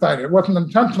oversight. It wasn't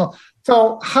intentional.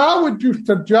 So how would you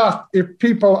suggest, if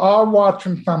people are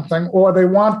watching something or they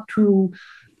want to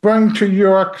bring to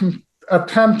your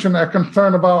attention a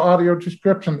concern about audio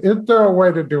description, is there a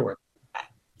way to do it?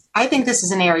 I think this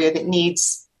is an area that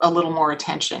needs a little more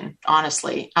attention,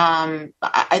 honestly.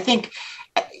 I think,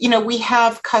 we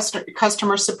have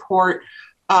customer support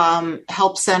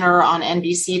help center on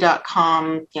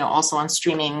NBC.com, also on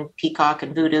streaming Peacock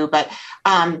and Vudu, but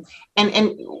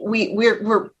and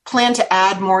we're plan to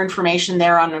add more information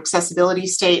there on an accessibility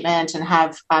statement and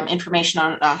have information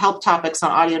on help topics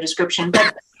on audio description,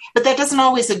 but that doesn't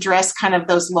always address kind of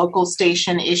those local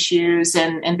station issues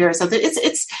and various other.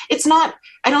 It's not.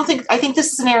 I think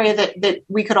this is an area that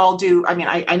we could all do. I mean,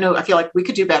 I feel like we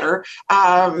could do better,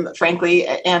 frankly,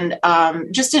 and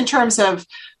just in terms of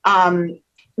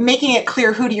making it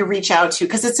clear who do you reach out to,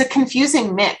 because it's a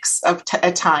confusing mix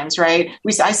at times, right?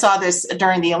 I saw this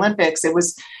during the Olympics. It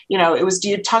was do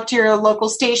you talk to your local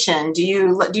station? Do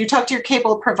you talk to your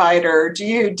cable provider? Do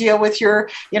you deal with your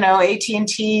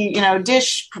AT&T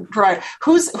dish provider?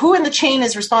 Who in the chain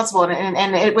is responsible?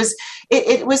 And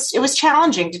it was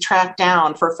challenging to track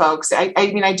down for folks. I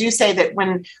mean, I do say that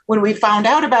when we found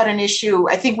out about an issue,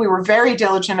 I think we were very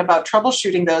diligent about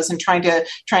troubleshooting those and trying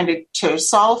to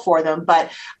solve for them. But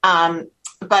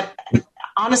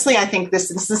honestly, I think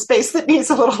this is a space that needs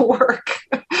a little work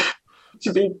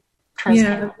to be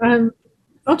transparent. Yeah,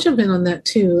 I'll jump in on that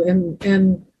too,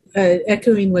 and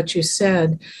echoing what you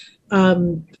said.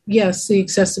 Yes, the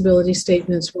accessibility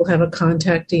statements will have a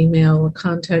contact email, a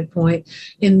contact point.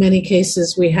 In many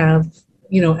cases, we have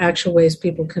actual ways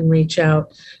people can reach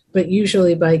out, but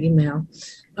usually by email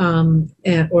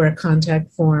or a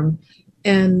contact form.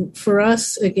 And for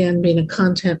us, again, being a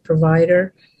content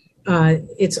provider,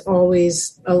 it's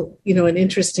always an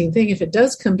interesting thing. If it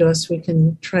does come to us, we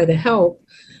can try to help,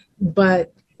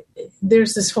 but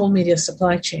there's this whole media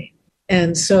supply chain.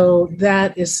 And so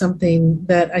that is something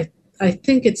that I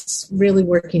think it's really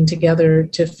working together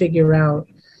to figure out,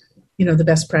 the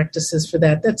best practices for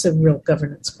that. That's a real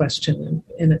governance question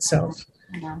in itself.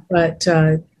 Yeah. But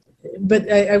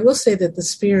I will say that the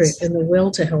spirit and the will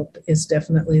to help is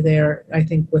definitely there, I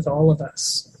think, with all of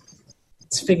us.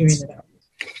 It's figuring it out.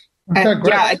 Okay,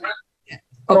 great.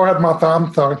 Go ahead, Martha.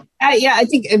 I'm sorry. I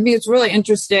think it's really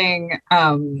interesting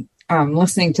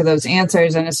listening to those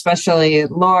answers, and especially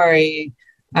Lori.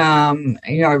 I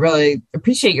really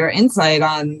appreciate your insight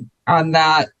on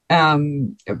that.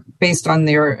 Based on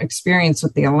your experience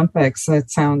with the Olympics,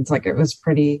 it sounds like it was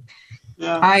pretty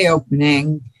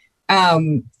eye-opening.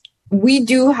 We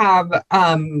do have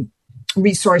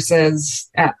resources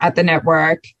at the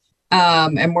network,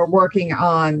 and we're working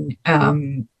on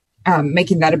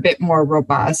making that a bit more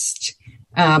robust.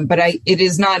 But it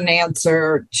is not an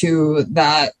answer to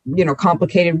that,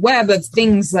 complicated web of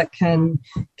things that can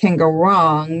go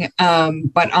wrong.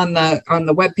 But on the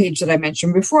webpage that I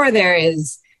mentioned before, there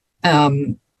is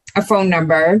a phone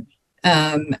number,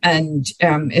 and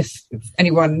if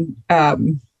anyone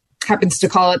happens to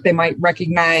call it, they might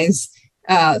recognize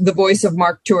the voice of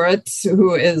Mark Turitz,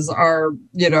 who is our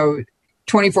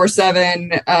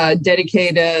 24/7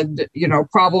 dedicated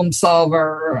problem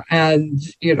solver and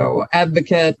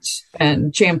advocate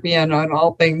and champion on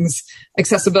all things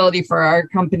accessibility for our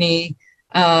company.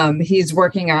 He's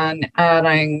working on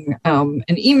adding an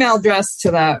email address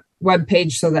to that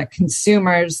webpage so that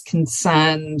consumers can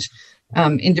send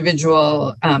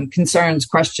individual concerns,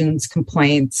 questions,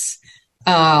 complaints.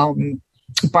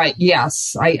 But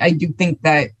yes, I do think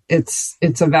that it's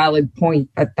a valid point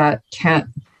that can't.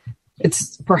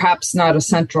 It's perhaps not a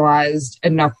centralized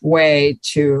enough way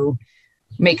to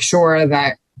make sure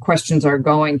that questions are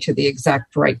going to the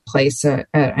exact right place at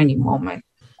any moment.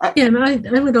 Yeah, and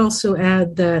I would also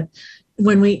add that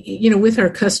when we, with our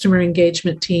customer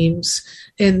engagement teams,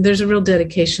 and there's a real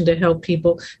dedication to help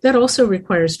people, that also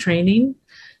requires training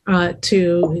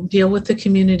to deal with the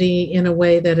community in a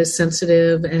way that is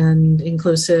sensitive and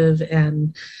inclusive.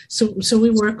 And so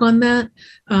we work on that.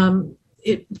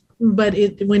 But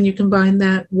when you combine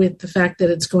that with the fact that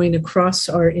it's going across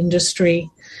our industry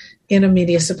in a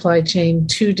media supply chain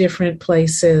to different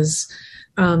places,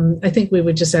 I think we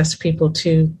would just ask people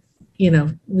to,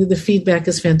 the feedback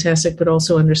is fantastic, but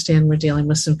also understand we're dealing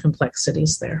with some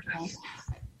complexities there.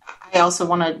 I also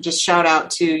want to just shout out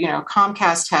to,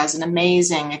 Comcast has an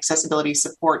amazing accessibility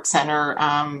support center,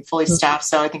 fully staffed.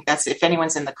 So I think if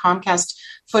anyone's in the Comcast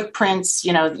footprints,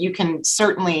 you can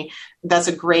certainly, that's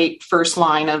a great first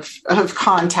line of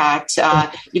contact.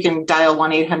 You can dial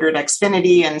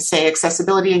 1-800-XFINITY and say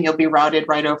accessibility, and you'll be routed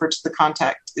right over to the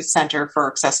contact center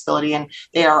for accessibility. And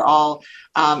they are all,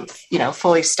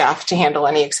 fully staffed to handle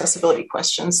any accessibility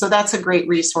questions. So that's a great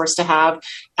resource to have.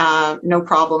 No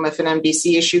problem if an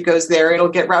NBC issue goes there, it'll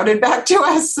get routed back to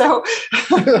us. So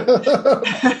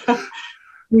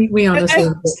we honestly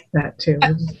do that too.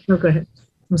 Oh, go ahead.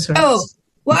 I'm sorry. Oh,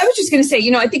 well, I was just going to say,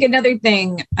 I think another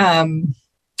thing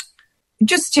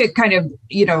just to kind of,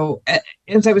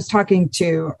 as I was talking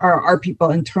to our people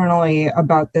internally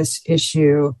about this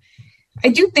issue, I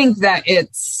do think that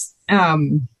it's,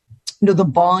 the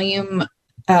volume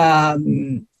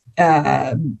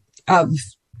of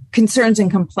concerns and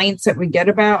complaints that we get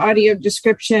about audio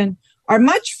description are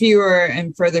much fewer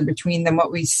and further between than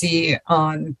what we see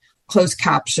on closed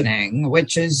captioning,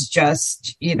 which is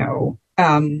just,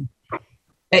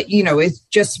 it's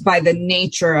just by the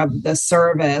nature of the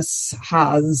service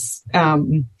has, a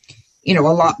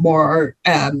lot more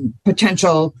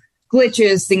potential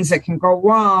glitches, things that can go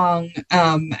wrong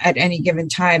at any given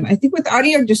time. I think with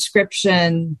audio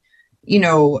description,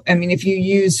 if you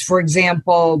use, for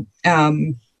example,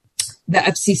 the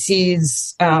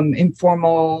FCC's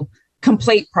informal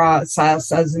complaint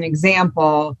process as an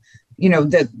example,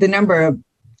 the number of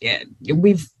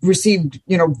we've received,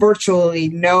 virtually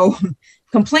no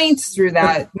complaints through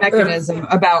that mechanism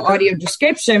about audio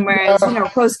description, whereas,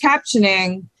 closed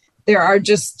captioning, there are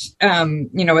just,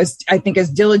 as I think as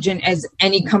diligent as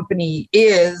any company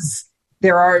is,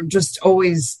 there are just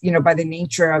always, by the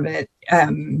nature of it,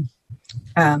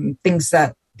 things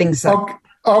that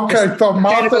okay. So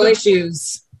Martha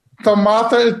issues. So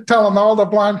Martha is telling all the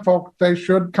blind folks they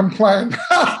should complain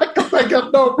because they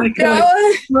get no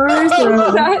complaints. That's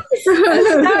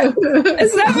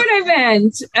not what I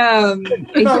meant.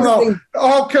 No.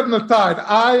 All kidding aside,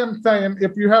 I am saying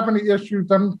if you have any issues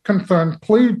and concerns,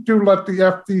 please do let the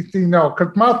FCC know.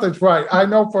 Because Martha's right. I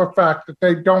know for a fact that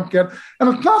they don't get,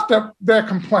 and it's not that they're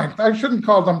complaints. I shouldn't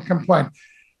call them complaints.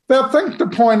 There are things to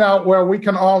point out where we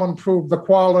can all improve the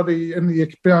quality and the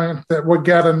experience that we're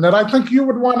getting that I think you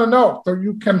would want to know so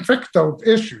you can fix those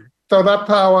issues. So that's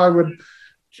how I would,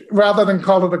 rather than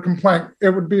call it a complaint, it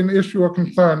would be an issue of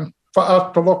concern for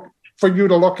us to look, for you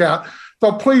to look at.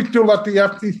 So please do let the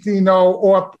FCC know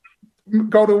or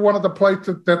go to one of the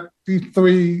places that these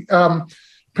three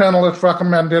panelists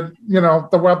recommended, the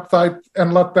website,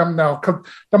 and let them know. Because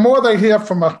the more they hear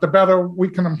from us, the better we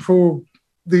can improve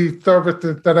the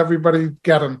services that everybody's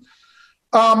getting.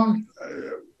 I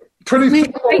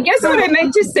guess what I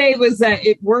meant to say was that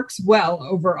it works well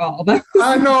overall.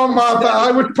 I know, Martha.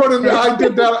 I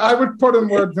did that. I would put in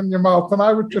words in your mouth, and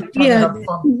I would just try to have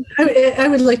fun. I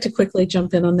would like to quickly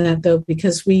jump in on that, though,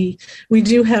 because we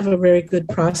do have a very good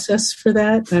process for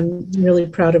that. I'm really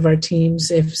proud of our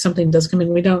teams. If something does come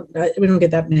in, we don't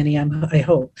get that many, I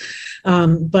hope,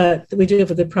 but we do have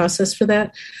a good process for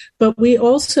that. But we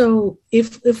also,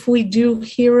 if we do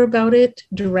hear about it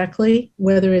directly,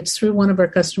 whether it's through one of our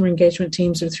customer engagement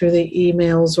teams or through the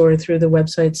emails or through the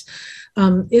websites,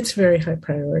 it's very high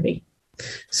priority.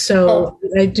 So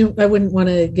I wouldn't want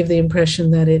to give the impression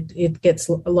that it gets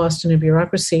lost in a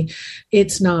bureaucracy.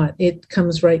 It's not. It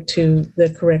comes right to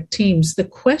the correct teams. The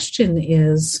question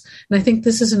is, and I think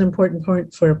this is an important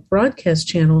point for a broadcast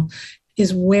channel,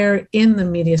 is where in the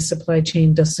media supply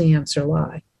chain does the answer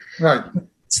lie? Right.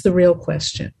 It's the real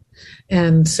question.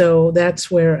 And so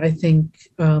that's where I think,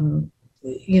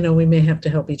 we may have to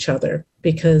help each other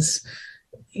because,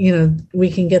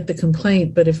 we can get the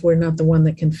complaint, but if we're not the one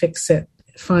that can fix it,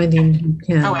 finding who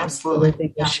can. Oh, absolutely. Is a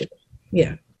big issue.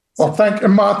 Yeah. Well, thank you,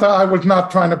 Martha. I was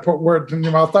not trying to put words in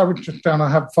your mouth. I was just trying to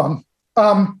have fun.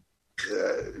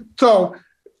 So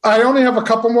I only have a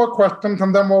couple more questions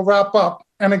and then we'll wrap up.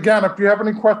 And again, if you have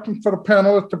any questions for the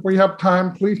panelists, if we have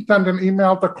time, please send an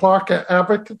email to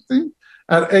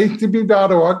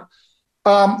clark@advocacy@acb.org.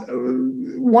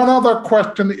 One other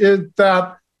question is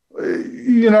that,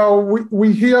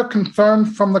 we hear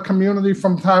concerns from the community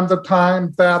from time to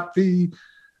time that the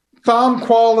sound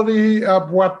quality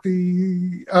of what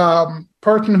the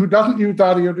person who doesn't use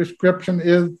audio description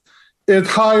is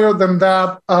higher than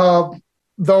that of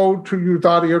those who use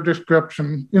audio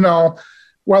description,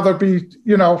 whether it be,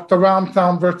 surround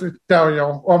sound versus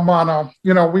stereo or mono.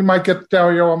 We might get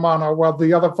stereo or mono while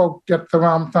the other folks get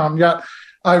surround sound. Yet,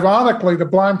 ironically, the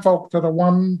blind folks are the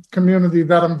one community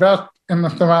that invest in the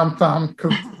surround sound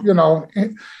because,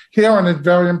 hearing is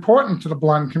very important to the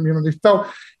blind community. So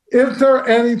is there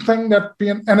anything that's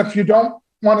being, and if you don't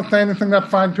want to say anything, that's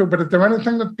fine too, but is there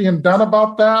anything that's being done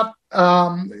about that,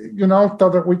 so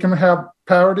that we can have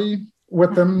parity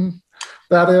within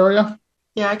that area?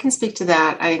 Yeah, I can speak to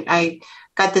that. I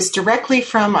got this directly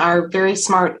from our very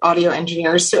smart audio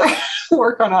engineers who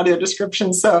work on audio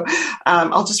description. So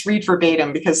I'll just read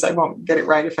verbatim because I won't get it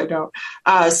right if I don't.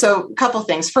 So a couple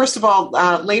things. First of all,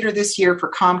 later this year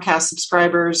for Comcast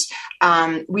subscribers,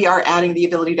 we are adding the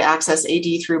ability to access AD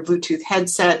through a Bluetooth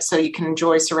headset so you can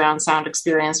enjoy surround sound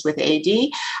experience with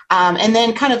AD. And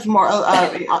then kind of more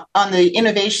on the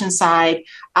innovation side,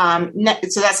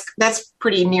 so that's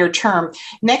pretty near term.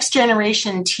 Next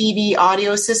generation TV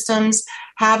audio systems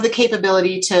have the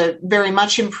capability to very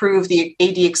much improve the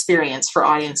AD experience for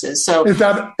audiences. So is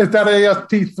that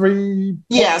AST3?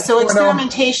 Yeah, so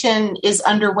experimentation is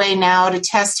underway now to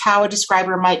test how a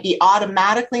describer might be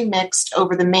automatically mixed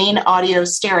over the main audio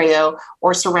stereo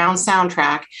or surround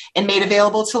soundtrack and made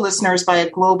available to listeners by a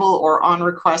global or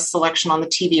on-request selection on the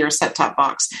TV or set-top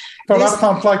box. So that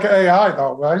sounds like AI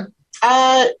though, right?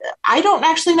 I don't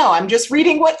actually know. I'm just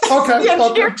reading what the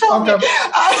engineer told me.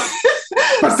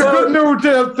 But the good news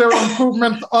is there are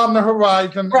improvements on the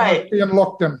horizon right. being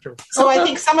looked into. So I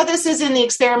think some of this is in the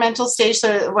experimental stage.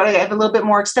 So I have a little bit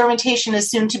more experimentation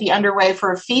is soon to be underway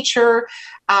for a feature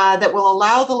that will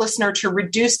allow the listener to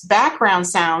reduce background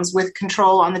sounds with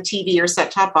control on the TV or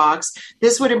set-top box.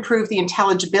 This would improve the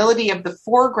intelligibility of the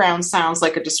foreground sounds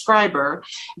like a describer.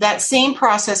 That same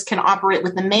process can operate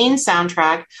with the main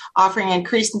soundtrack, offering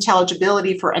increased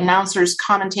intelligibility for announcers,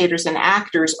 commentators, and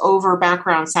actors over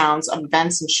background sounds of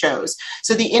events and shows.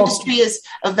 So the industry is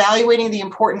evaluating the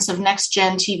importance of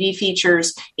next-gen TV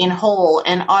features in whole,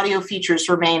 and audio features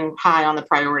remain high on the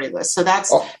priority list. So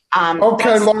that's...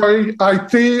 okay, Lori, I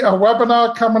see a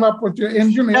webinar coming up with your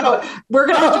engineer. No, we're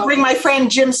going to have to bring my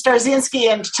friend Jim Starzinski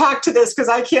in to talk to this because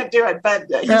I can't do it. But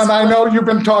and I know you've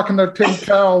been talking to Tim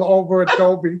Carroll over at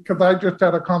Dolby because I just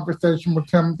had a conversation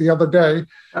with him the other day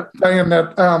saying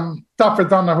that stuff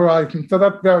is on the horizon. So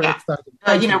that's very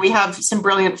exciting. We have some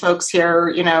brilliant folks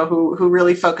here, who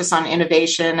really focus on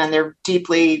innovation, and they're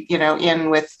deeply, in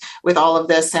with all of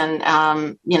this,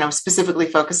 and specifically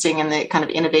focusing in the kind of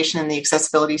innovation in the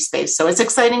accessibility space. So it's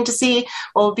exciting to see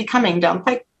what will be coming down the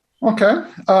pike. Okay,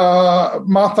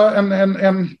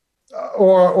 Martha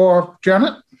or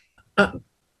Janet.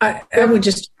 I would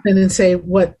just come in and say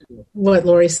what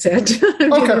Lori said.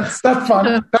 Okay, that's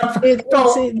fine.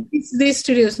 These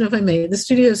studios, if I may, the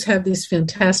studios have these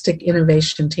fantastic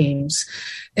innovation teams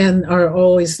and are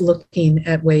always looking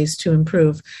at ways to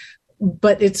improve.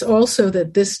 But it's also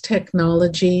that this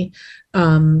technology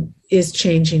is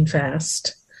changing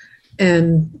fast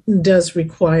and does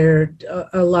require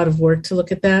a lot of work to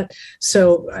look at that.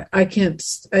 So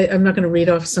I'm not going to read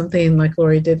off something like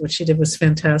Lori did. What she did was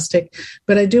fantastic.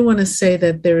 But I do want to say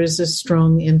that there is a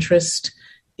strong interest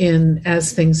in,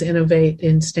 as things innovate,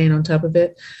 in staying on top of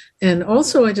it. And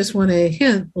also, I just want to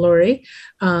hint, Lori,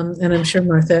 and I'm sure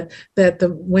Martha, that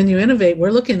when you innovate, we're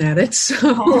looking at it.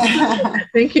 So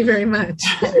thank you very much.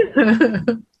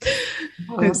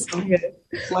 Awesome.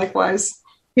 Likewise.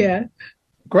 Yeah.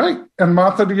 Great. And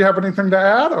Martha, do you have anything to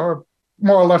add, or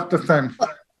more or less the same?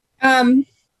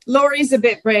 Lori's a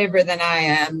bit braver than I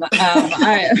am.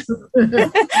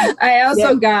 I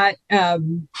also got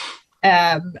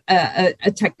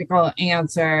a technical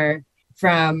answer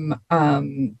from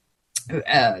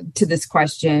to this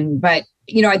question, but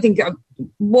I think it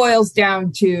boils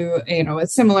down to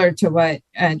it's similar to what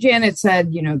Janet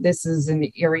said. This is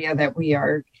an area that we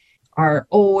are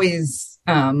always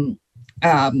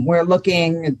we're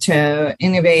looking to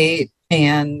innovate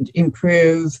and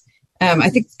improve.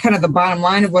 I think kind of the bottom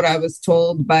line of what I was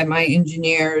told by my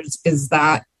engineers is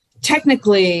that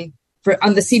technically,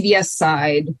 on the CBS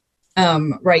side,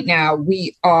 right now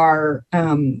we are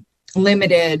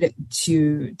limited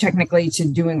to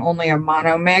doing only a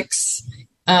mono mix,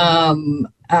 and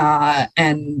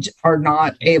are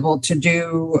not able to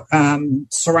do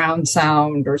surround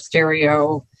sound or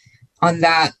stereo on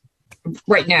that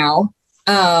right now.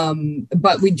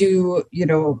 But we do,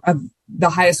 the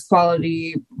highest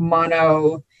quality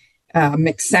mono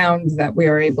mixed sound that we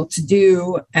are able to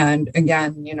do. And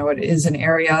again, it is an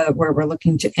area where we're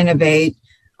looking to innovate.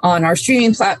 On our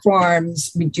streaming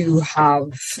platforms, we do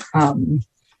have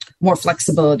more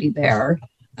flexibility there.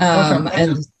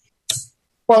 And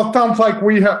well, it sounds like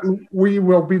we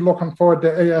will be looking forward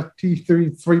to AST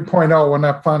 3.0 when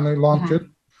that finally launches.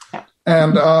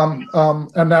 And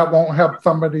that won't have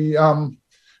some of the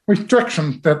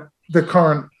restrictions that the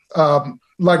current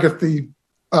legacy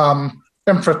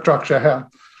infrastructure has.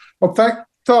 Well,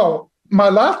 so my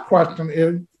last question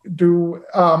is: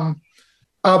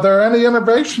 are there any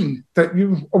innovations that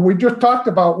we just talked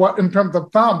about what in terms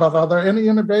of sound, but are there any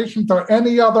innovations or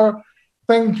any other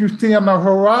things you see on the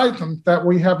horizon that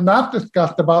we have not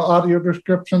discussed about audio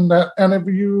description that any of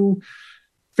you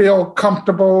feel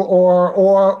comfortable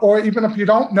or even if you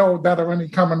don't know that are any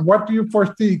coming, what do you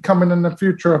foresee coming in the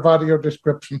future of audio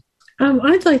description?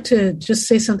 I'd like to just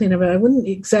say something about, I wouldn't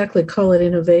exactly call it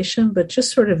innovation, but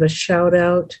just sort of a shout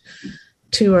out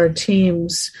to our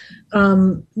teams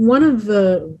One of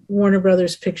the Warner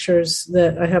Brothers pictures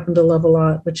that I happen to love a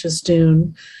lot, which is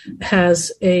Dune,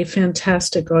 has a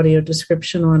fantastic audio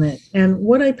description on it. And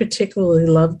what I particularly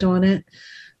loved on it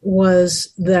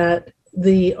was that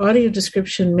the audio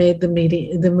description made the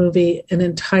movie an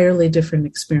entirely different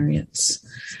experience.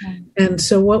 And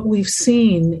so what we've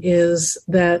seen is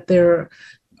that there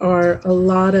are a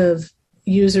lot of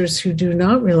users who do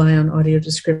not rely on audio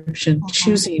description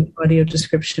choosing audio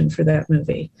description for that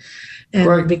movie.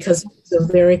 And because it's a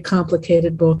very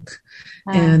complicated book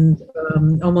and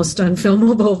almost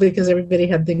unfilmable because everybody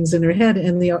had things in their head,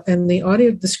 and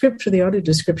the script for the audio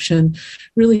description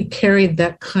really carried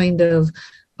that kind of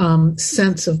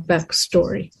sense of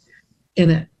backstory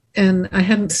in it. And I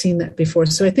hadn't seen that before.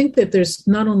 So I think that there's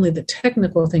not only the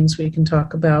technical things we can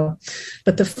talk about,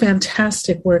 but the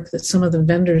fantastic work that some of the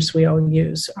vendors we all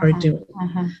use are doing.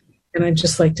 And I'd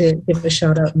just like to give a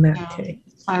shout out in that case.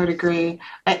 I would agree.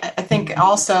 I think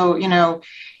also,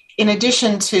 in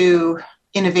addition to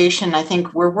innovation, I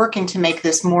think we're working to make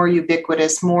this more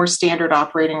ubiquitous, more standard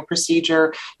operating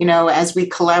procedure, as we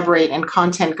collaborate and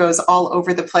content goes all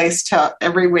over the place to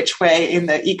every which way in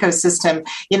the ecosystem.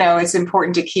 It's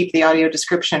important to keep the audio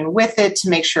description with it, to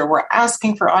make sure we're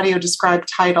asking for audio described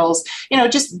titles.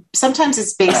 Just sometimes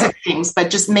it's basic things,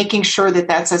 but just making sure that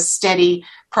that's a steady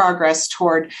progress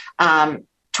toward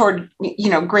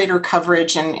greater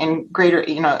coverage and greater,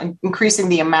 increasing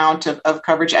the amount of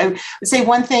coverage. I would say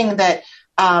one thing that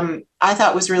I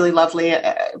thought was really lovely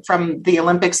from the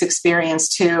Olympics experience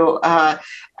too,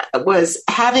 was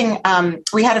having,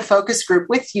 we had a focus group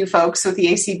with you folks, with the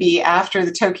ACB after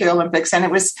the Tokyo Olympics, and it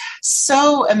was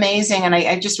so amazing. And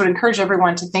I just would encourage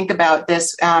everyone to think about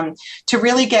this, to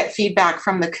really get feedback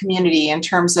from the community in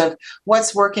terms of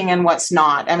what's working and what's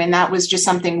not. I mean, that was just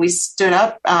something we stood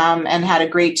up and had a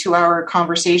great 2-hour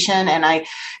conversation. And I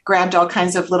grabbed all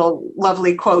kinds of little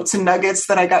lovely quotes and nuggets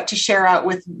that I got to share out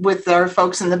with our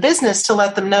folks in the business to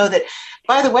let them know that,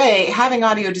 by the way, having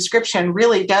audio description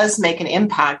really does make an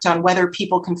impact on whether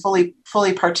people can fully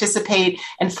participate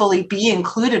and fully be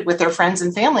included with their friends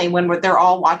and family when they're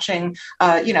all watching,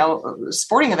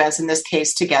 sporting events in this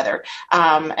case together.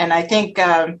 And I think,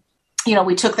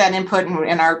 we took that input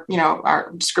in our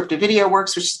scripted video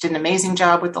works, which did an amazing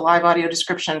job with the live audio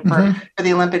description for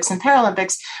the Olympics and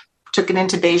Paralympics. Took it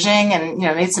into Beijing and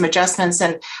made some adjustments,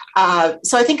 and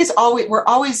so I think we're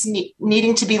always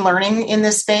needing to be learning in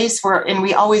this space. And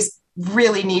we always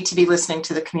really need to be listening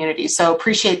to the community. So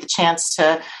appreciate the chance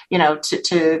to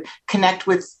to connect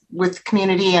with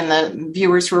community and the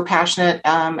viewers who are passionate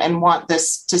and want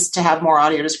this just to have more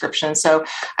audio description. So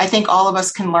I think all of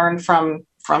us can learn from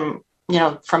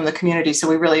the community. So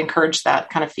we really encourage that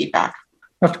kind of feedback.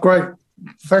 That's great.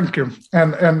 Thank you.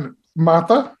 And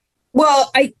Martha?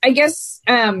 Well, I guess,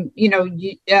 both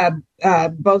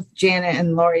Janet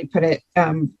and Lori put it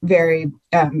very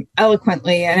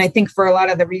eloquently. And I think for a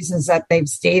lot of the reasons that they've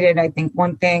stated, I think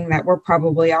one thing that we're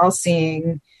probably all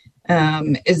seeing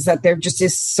is that there just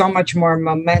is so much more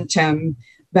momentum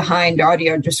behind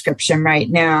audio description right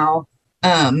now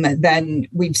than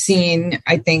we've seen,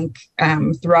 I think,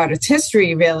 throughout its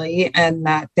history, really. And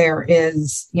that there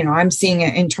is, I'm seeing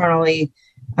it internally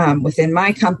within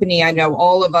my company. I know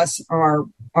all of us are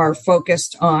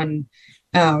focused on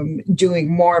doing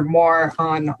more and more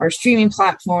on our streaming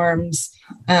platforms.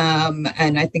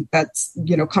 And I think that's,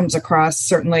 comes across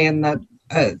certainly in the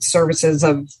services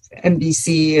of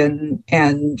NBC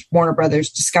and Warner Brothers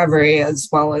Discovery, as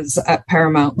well as at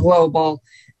Paramount Global.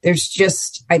 There's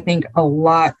just, I think, a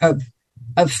lot of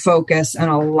focus and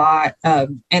a lot of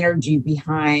energy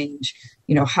behind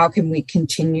how can we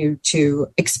continue to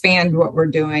expand what we're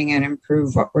doing and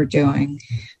improve what we're doing?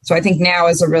 So I think now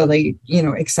is a really,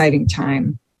 exciting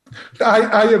time.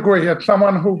 I agree. As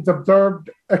someone who's observed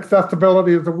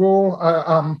accessibility as a rule,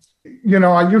 I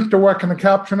used to work in the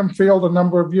captioning field a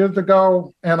number of years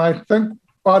ago, and I think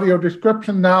audio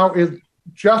description now is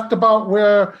just about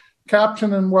where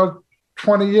captioning was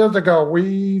 20 years ago.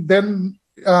 We didn't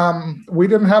have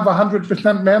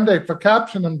 100% mandate for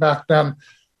captioning back then.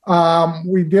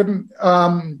 We didn't,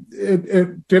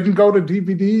 it didn't go to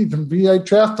DVDs and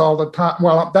VHS all the time.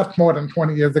 Well, that's more than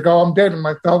 20 years ago. I'm dating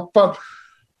myself, but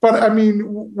I mean,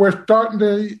 we're starting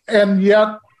to, and yet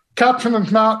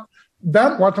captioning's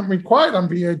that wasn't required on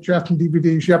VHS and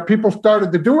DVDs, yet people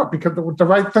started to do it because it was the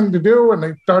right thing to do, and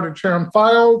they started sharing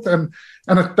files, and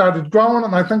it started growing,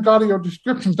 and I think audio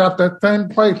description's at that same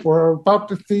place. We're about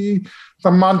to see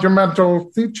some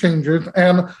monumental sea changes,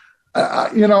 and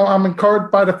I'm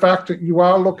encouraged by the fact that you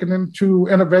are looking into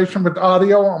innovation with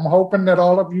audio. I'm hoping that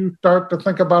all of you start to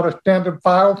think about a standard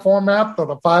file format so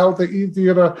the files are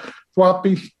easier swap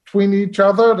between each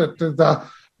other, that there's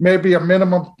maybe a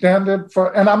minimum standard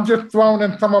for, and I'm just throwing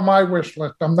in some of my wish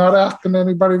list. I'm not asking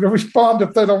anybody to respond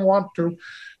if they don't want to,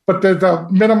 but there's a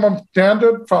minimum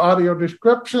standard for audio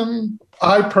description.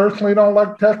 I personally don't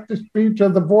like text-to-speech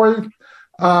as a voice,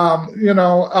 so,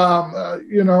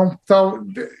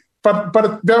 but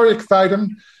it's very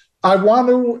exciting. I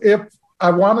want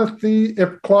to see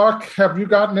if Clark, have you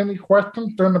gotten any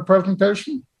questions during the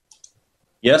presentation?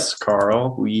 Yes,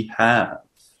 Carl, we have.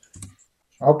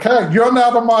 Okay, you're now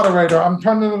the moderator. I'm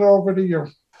turning it over to you.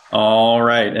 All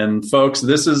right. And folks,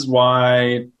 this is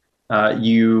why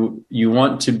you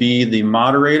want to be the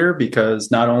moderator,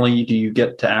 because not only do you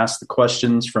get to ask the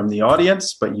questions from the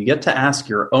audience, but you get to ask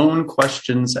your own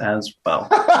questions as well.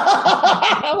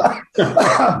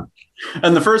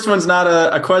 And the first one's not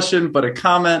a question, but a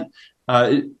comment.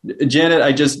 Janet,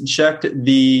 I just checked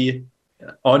the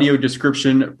audio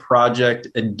description project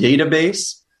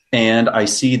database, and I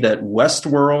see that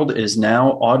Westworld is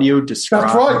now audio described.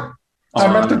 That's right.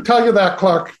 I meant to tell you that,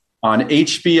 Clark. On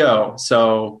HBO.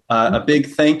 So a big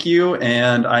thank you,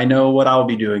 and I know what I'll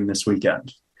be doing this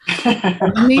weekend.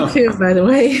 Me too, by the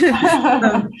way.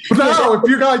 Now, if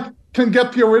you guys can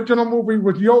get the original movie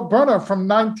with Yul Brynner from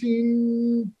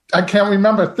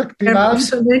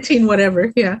 69? 19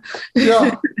 whatever, yeah.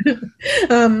 Yeah.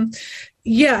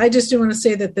 Yeah, I just do want to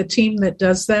say that the team that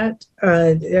does that,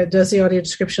 does the audio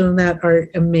description on that, are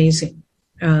amazing.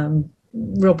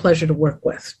 Real pleasure to work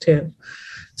with, too.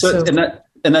 So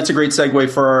and that's a great segue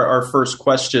for our first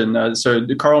question. So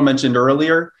Carl mentioned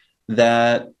earlier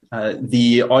that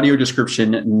the audio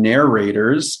description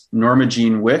narrators, Norma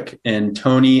Jean Wick and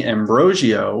Tony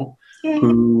Ambrosio,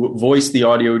 who voiced the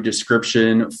audio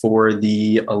description for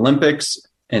the Olympics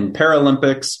and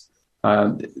Paralympics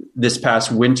this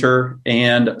past winter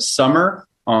and summer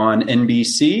on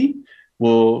NBC,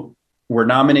 were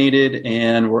nominated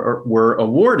and were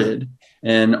awarded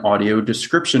an Audio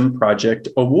Description Project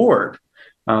Award.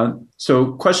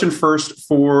 So question first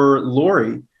for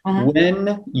Lori.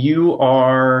 When you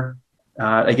are,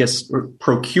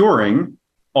 procuring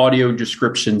audio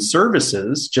description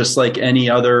services, just like any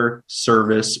other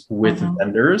service with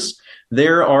vendors,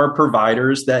 there are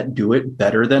providers that do it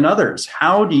better than others.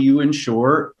 How do you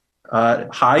ensure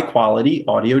high quality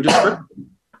audio description?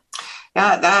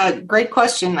 Yeah, great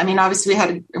question. I mean, obviously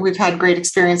we've had great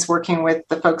experience working with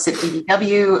the folks at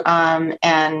EDW,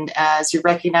 and as you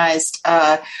recognized,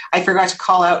 I forgot to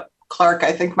call out, Clark,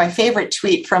 I think my favorite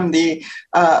tweet from the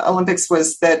Olympics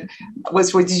was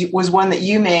one that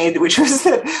you made, which was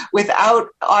that without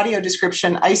audio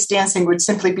description, ice dancing would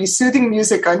simply be soothing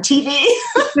music on TV.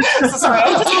 Sorry.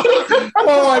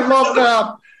 Oh, I love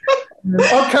that.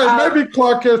 Okay, maybe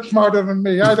Clark is smarter than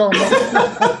me. I don't know.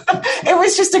 It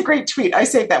was just a great tweet. I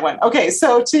saved that one. Okay,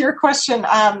 so to your question,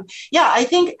 I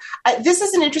think this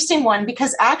is an interesting one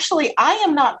because actually I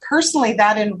am not personally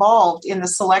that involved in the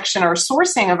selection or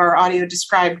sourcing of our audio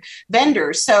described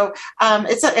vendors. So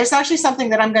it's actually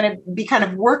something that I'm going to be kind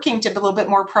of working to a little bit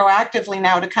more proactively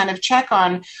now to kind of check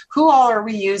on who all are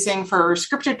we using for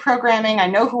scripted programming. I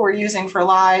know who we're using for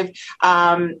live.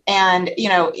 And,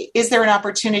 is there an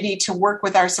opportunity to work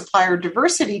with our supplier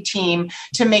diversity team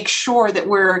to make sure that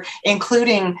we're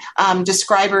including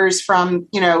describers from,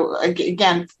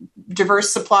 again,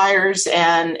 diverse suppliers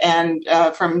and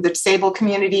from the disabled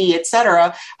community, et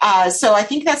cetera. So I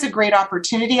think that's a great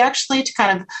opportunity actually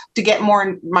to get more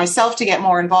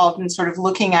involved in sort of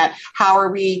looking at how are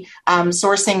we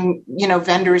sourcing,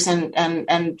 vendors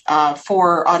and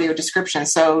for audio description.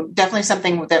 So definitely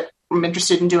something that I'm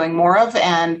interested in doing more of.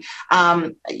 And,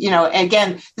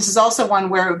 again, this is also one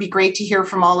where it would be great to hear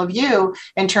from all of you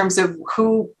in terms of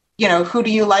who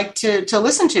do you like to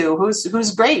listen to?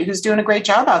 Who's great? Who's doing a great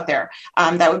job out there?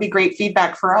 That would be great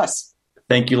feedback for us.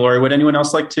 Thank you, Lori. Would anyone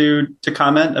else like to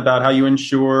comment about how you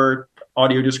ensure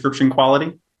audio description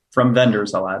quality from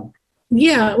vendors, I'll add?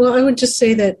 Yeah, well, I would just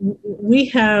say that we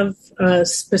have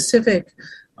specific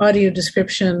audio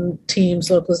description teams,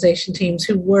 localization teams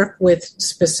who work with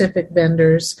specific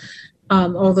vendors,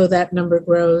 although that number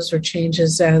grows or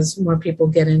changes as more people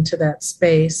get into that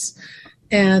space.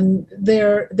 And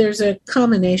there's a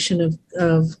combination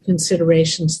of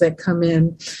considerations that come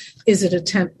in. Is it a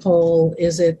tent pole?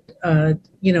 Is it,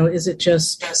 is it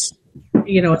just, a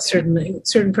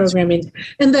certain programming?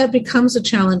 And that becomes a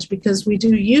challenge because we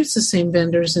do use the same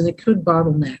vendors and it could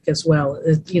bottleneck as well,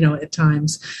 at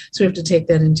times. So we have to take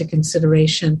that into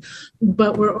consideration.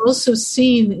 But we're also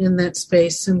seeing in that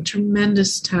space some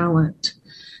tremendous talent.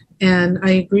 And I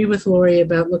agree with Lori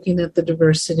about looking at the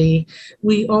diversity.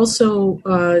 We also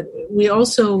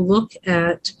look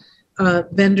at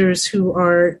vendors who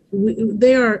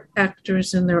they are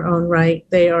actors in their own right.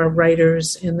 They are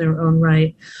writers in their own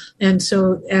right. And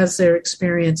so as their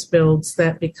experience builds,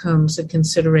 that becomes a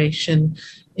consideration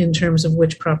in terms of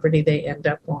which property they end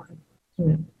up on.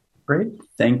 Yeah. Great.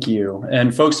 Thank you.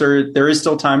 And folks, there is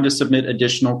still time to submit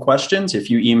additional questions if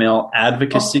you email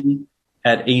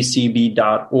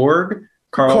advocacy@acb.org.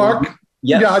 Clark?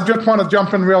 Yes. Yeah, I just want to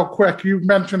jump in real quick. You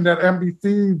mentioned that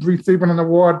NBC receiving an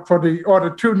award or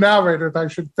the two narrators, I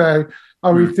should say,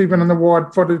 are receiving an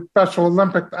award for the Special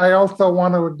Olympics. I also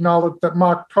want to acknowledge that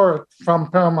Mark Turret from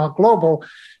Paramount Global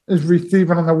is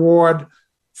receiving an award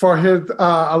for his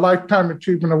a Lifetime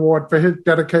Achievement Award for his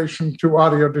dedication to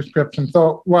audio description.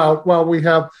 So while we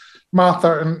have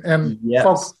Martha and yes.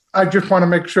 folks, I just want to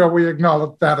make sure we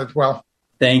acknowledge that as well.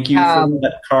 Thank you for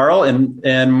that, Carl.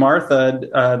 And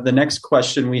Martha, the next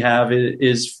question we have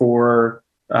is for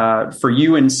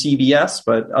you and CBS,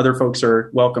 but other folks are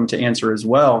welcome to answer as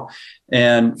well.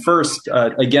 And first,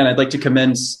 again, I'd like to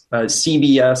commend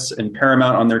CBS and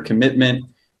Paramount on their commitment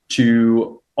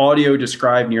to audio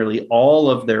describe nearly all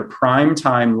of their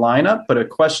primetime lineup. But a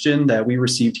question that we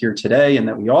received here today and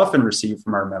that we often receive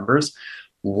from our members: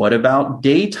 what about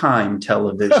daytime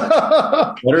television?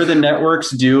 What are the networks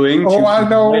doing to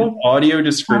provide audio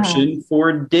description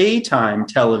for daytime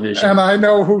television? And I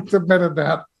know who submitted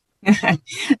that.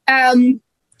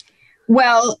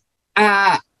 Well,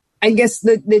 I guess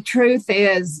the truth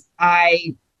is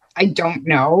I don't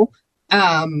know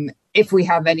if we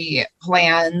have any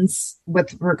plans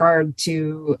with regard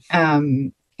to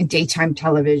daytime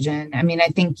television. I mean, I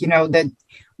think, that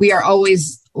we are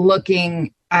always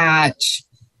looking at,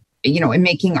 and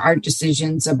making our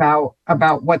decisions about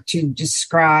what to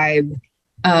describe.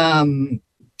 I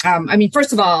mean,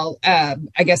 first of all, I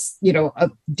guess, a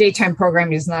daytime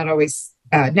programming is not always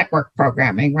network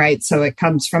programming, right? So it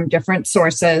comes from different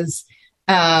sources.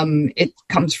 It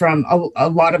comes from a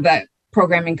lot of that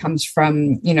programming comes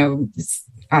from,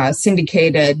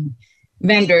 syndicated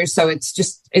vendors. So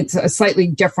it's a slightly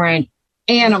different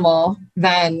animal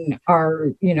than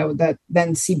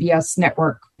than CBS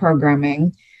network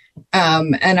programming.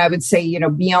 And I would say,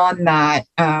 beyond that,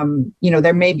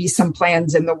 there may be some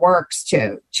plans in the works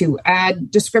to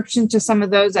add description to some of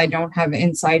those. I don't have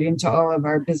insight into all of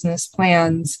our business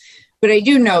plans, but I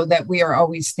do know that we are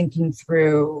always thinking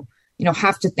through,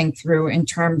 have to think through in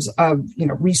terms of,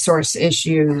 resource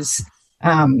issues,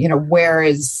 where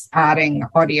is adding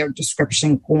audio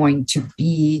description going to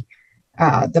be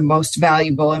the most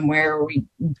valuable, and where are we,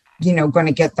 going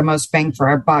to get the most bang for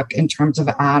our buck in terms of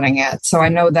adding it. So I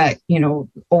know that,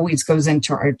 always goes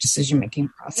into our decision-making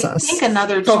process. I think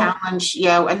another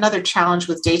challenge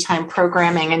with daytime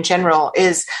programming in general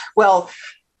is,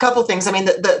 couple things. I mean,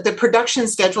 the production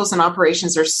schedules and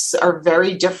operations are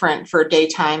very different for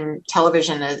daytime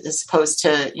television as opposed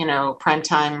to,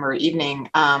 primetime or evening,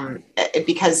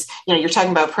 because, you're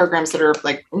talking about programs that are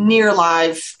like near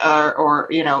live or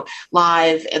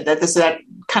live, that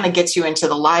kind of gets you into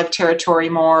the live territory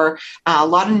more, a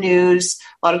lot of news,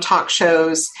 a lot of talk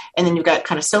shows, and then you've got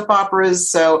kind of soap operas.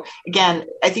 So again,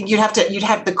 I think you'd have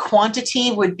the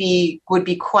quantity would be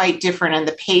quite different, and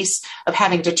the pace of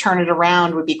having to turn it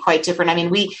around would be quite different. I mean,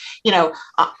 the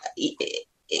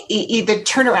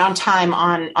turnaround time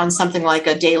on something like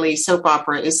a daily soap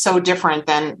opera is so different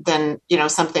than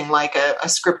something like a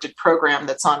scripted program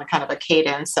that's on kind of a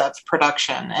cadence of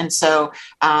production, and so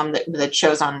that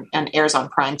shows on and airs on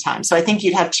prime time. So I think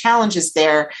you'd have challenges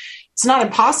there. It's not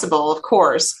impossible, of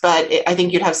course, but I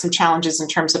think you'd have some challenges in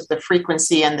terms of the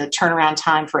frequency and the turnaround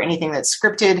time for anything that's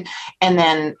scripted, and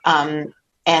then a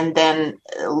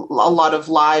lot of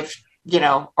live,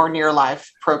 or near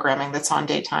live programming that's on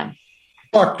daytime.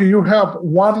 Mark, do you have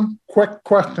one quick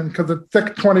question? Because it's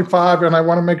 6:25, and I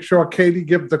want to make sure Katie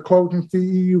gives the closing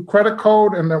CEU credit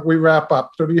code and that we wrap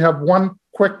up. So do you have one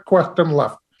quick question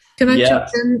left? Can I jump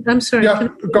in? I'm sorry. Yeah,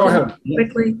 go ahead.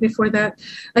 Quickly before that,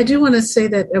 I do want to say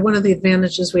that one of the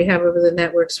advantages we have over the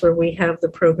networks where we have the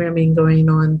programming going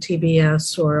on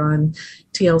TBS or on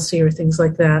TLC or things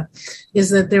like that is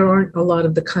that there aren't a lot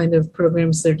of the kind of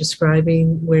programs they're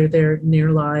describing where they're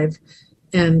near live.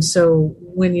 And so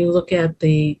when you look at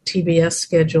the TBS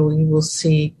schedule, you will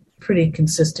see pretty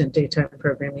consistent daytime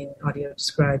programming, audio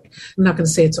described. I'm not going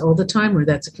to say it's all the time or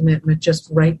that's a commitment. Just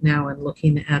right now and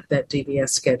looking at that DBS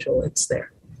schedule, it's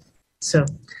there. So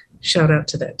shout out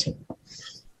to that team.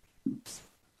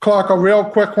 Clark, a real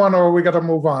quick one, or are we got to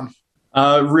move on?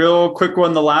 Real quick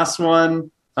one, the last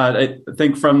one. I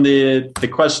think from the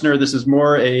questioner, this is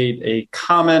more a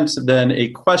comment than a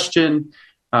question,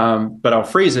 but I'll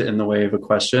phrase it in the way of a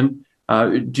question.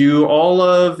 Do all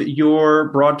of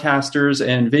your broadcasters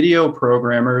and video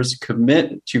programmers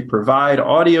commit to provide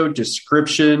audio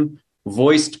description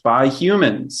voiced by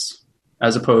humans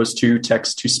as opposed to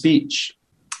text to speech?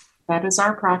 That is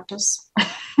our practice.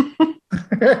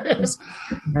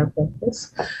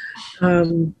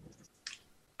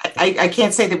 I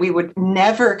can't say that we would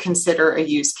never consider a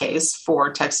use case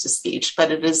for text to speech,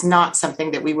 but it is not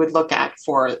something that we would look at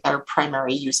for our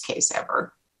primary use case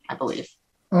ever, I believe.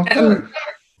 Okay.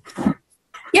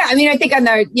 Yeah, I mean, I think on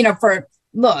the,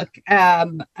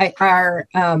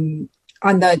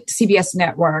 on the CBS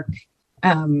network,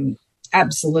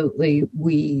 absolutely,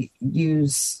 we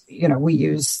use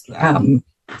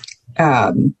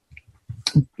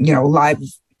live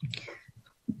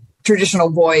traditional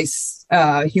voice,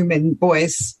 human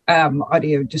voice,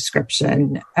 audio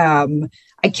description.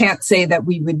 I can't say that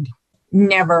we would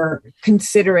never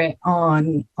consider it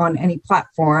on any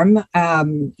platform.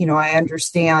 I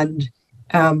understand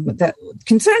the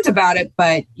concerns about it,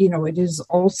 but it is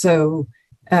also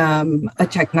a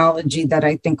technology that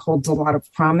I think holds a lot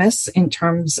of promise in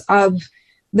terms of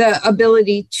the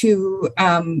ability to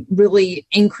really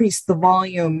increase the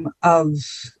volume of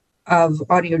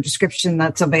audio description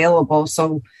that's available.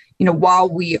 So, while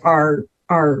we are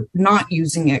not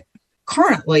using it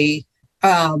currently,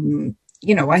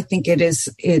 I think it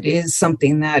is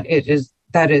something that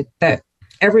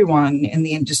everyone in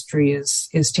the industry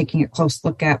is taking a close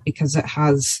look at because it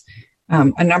has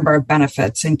a number of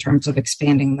benefits in terms of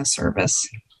expanding the service.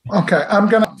 Okay, I'm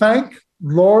going to thank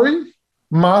Lori,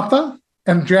 Martha,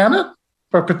 and Janet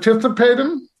for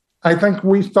participating. I think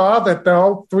we saw that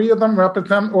all three of them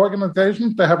represent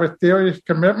organizations that have a serious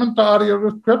commitment to audio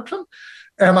description.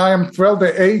 And I am thrilled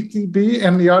that ACB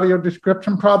and the Audio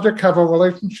Description Project have a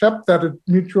relationship that is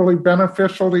mutually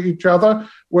beneficial to each other,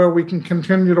 where we can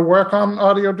continue to work on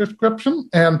audio description.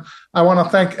 And I want to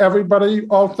thank everybody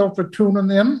also for tuning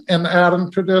in and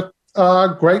adding to this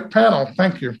great panel.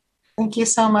 Thank you. Thank you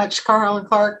so much, Carl and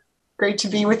Clark. Great to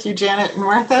be with you, Janet and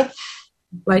Martha.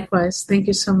 Likewise. Thank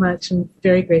you so much, and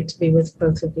very great to be with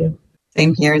both of you.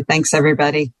 Same here. Thanks,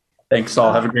 everybody. Thanks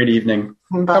all. Have a great evening.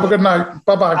 Bye. Have a good night.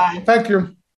 Bye-bye. Bye. Thank you.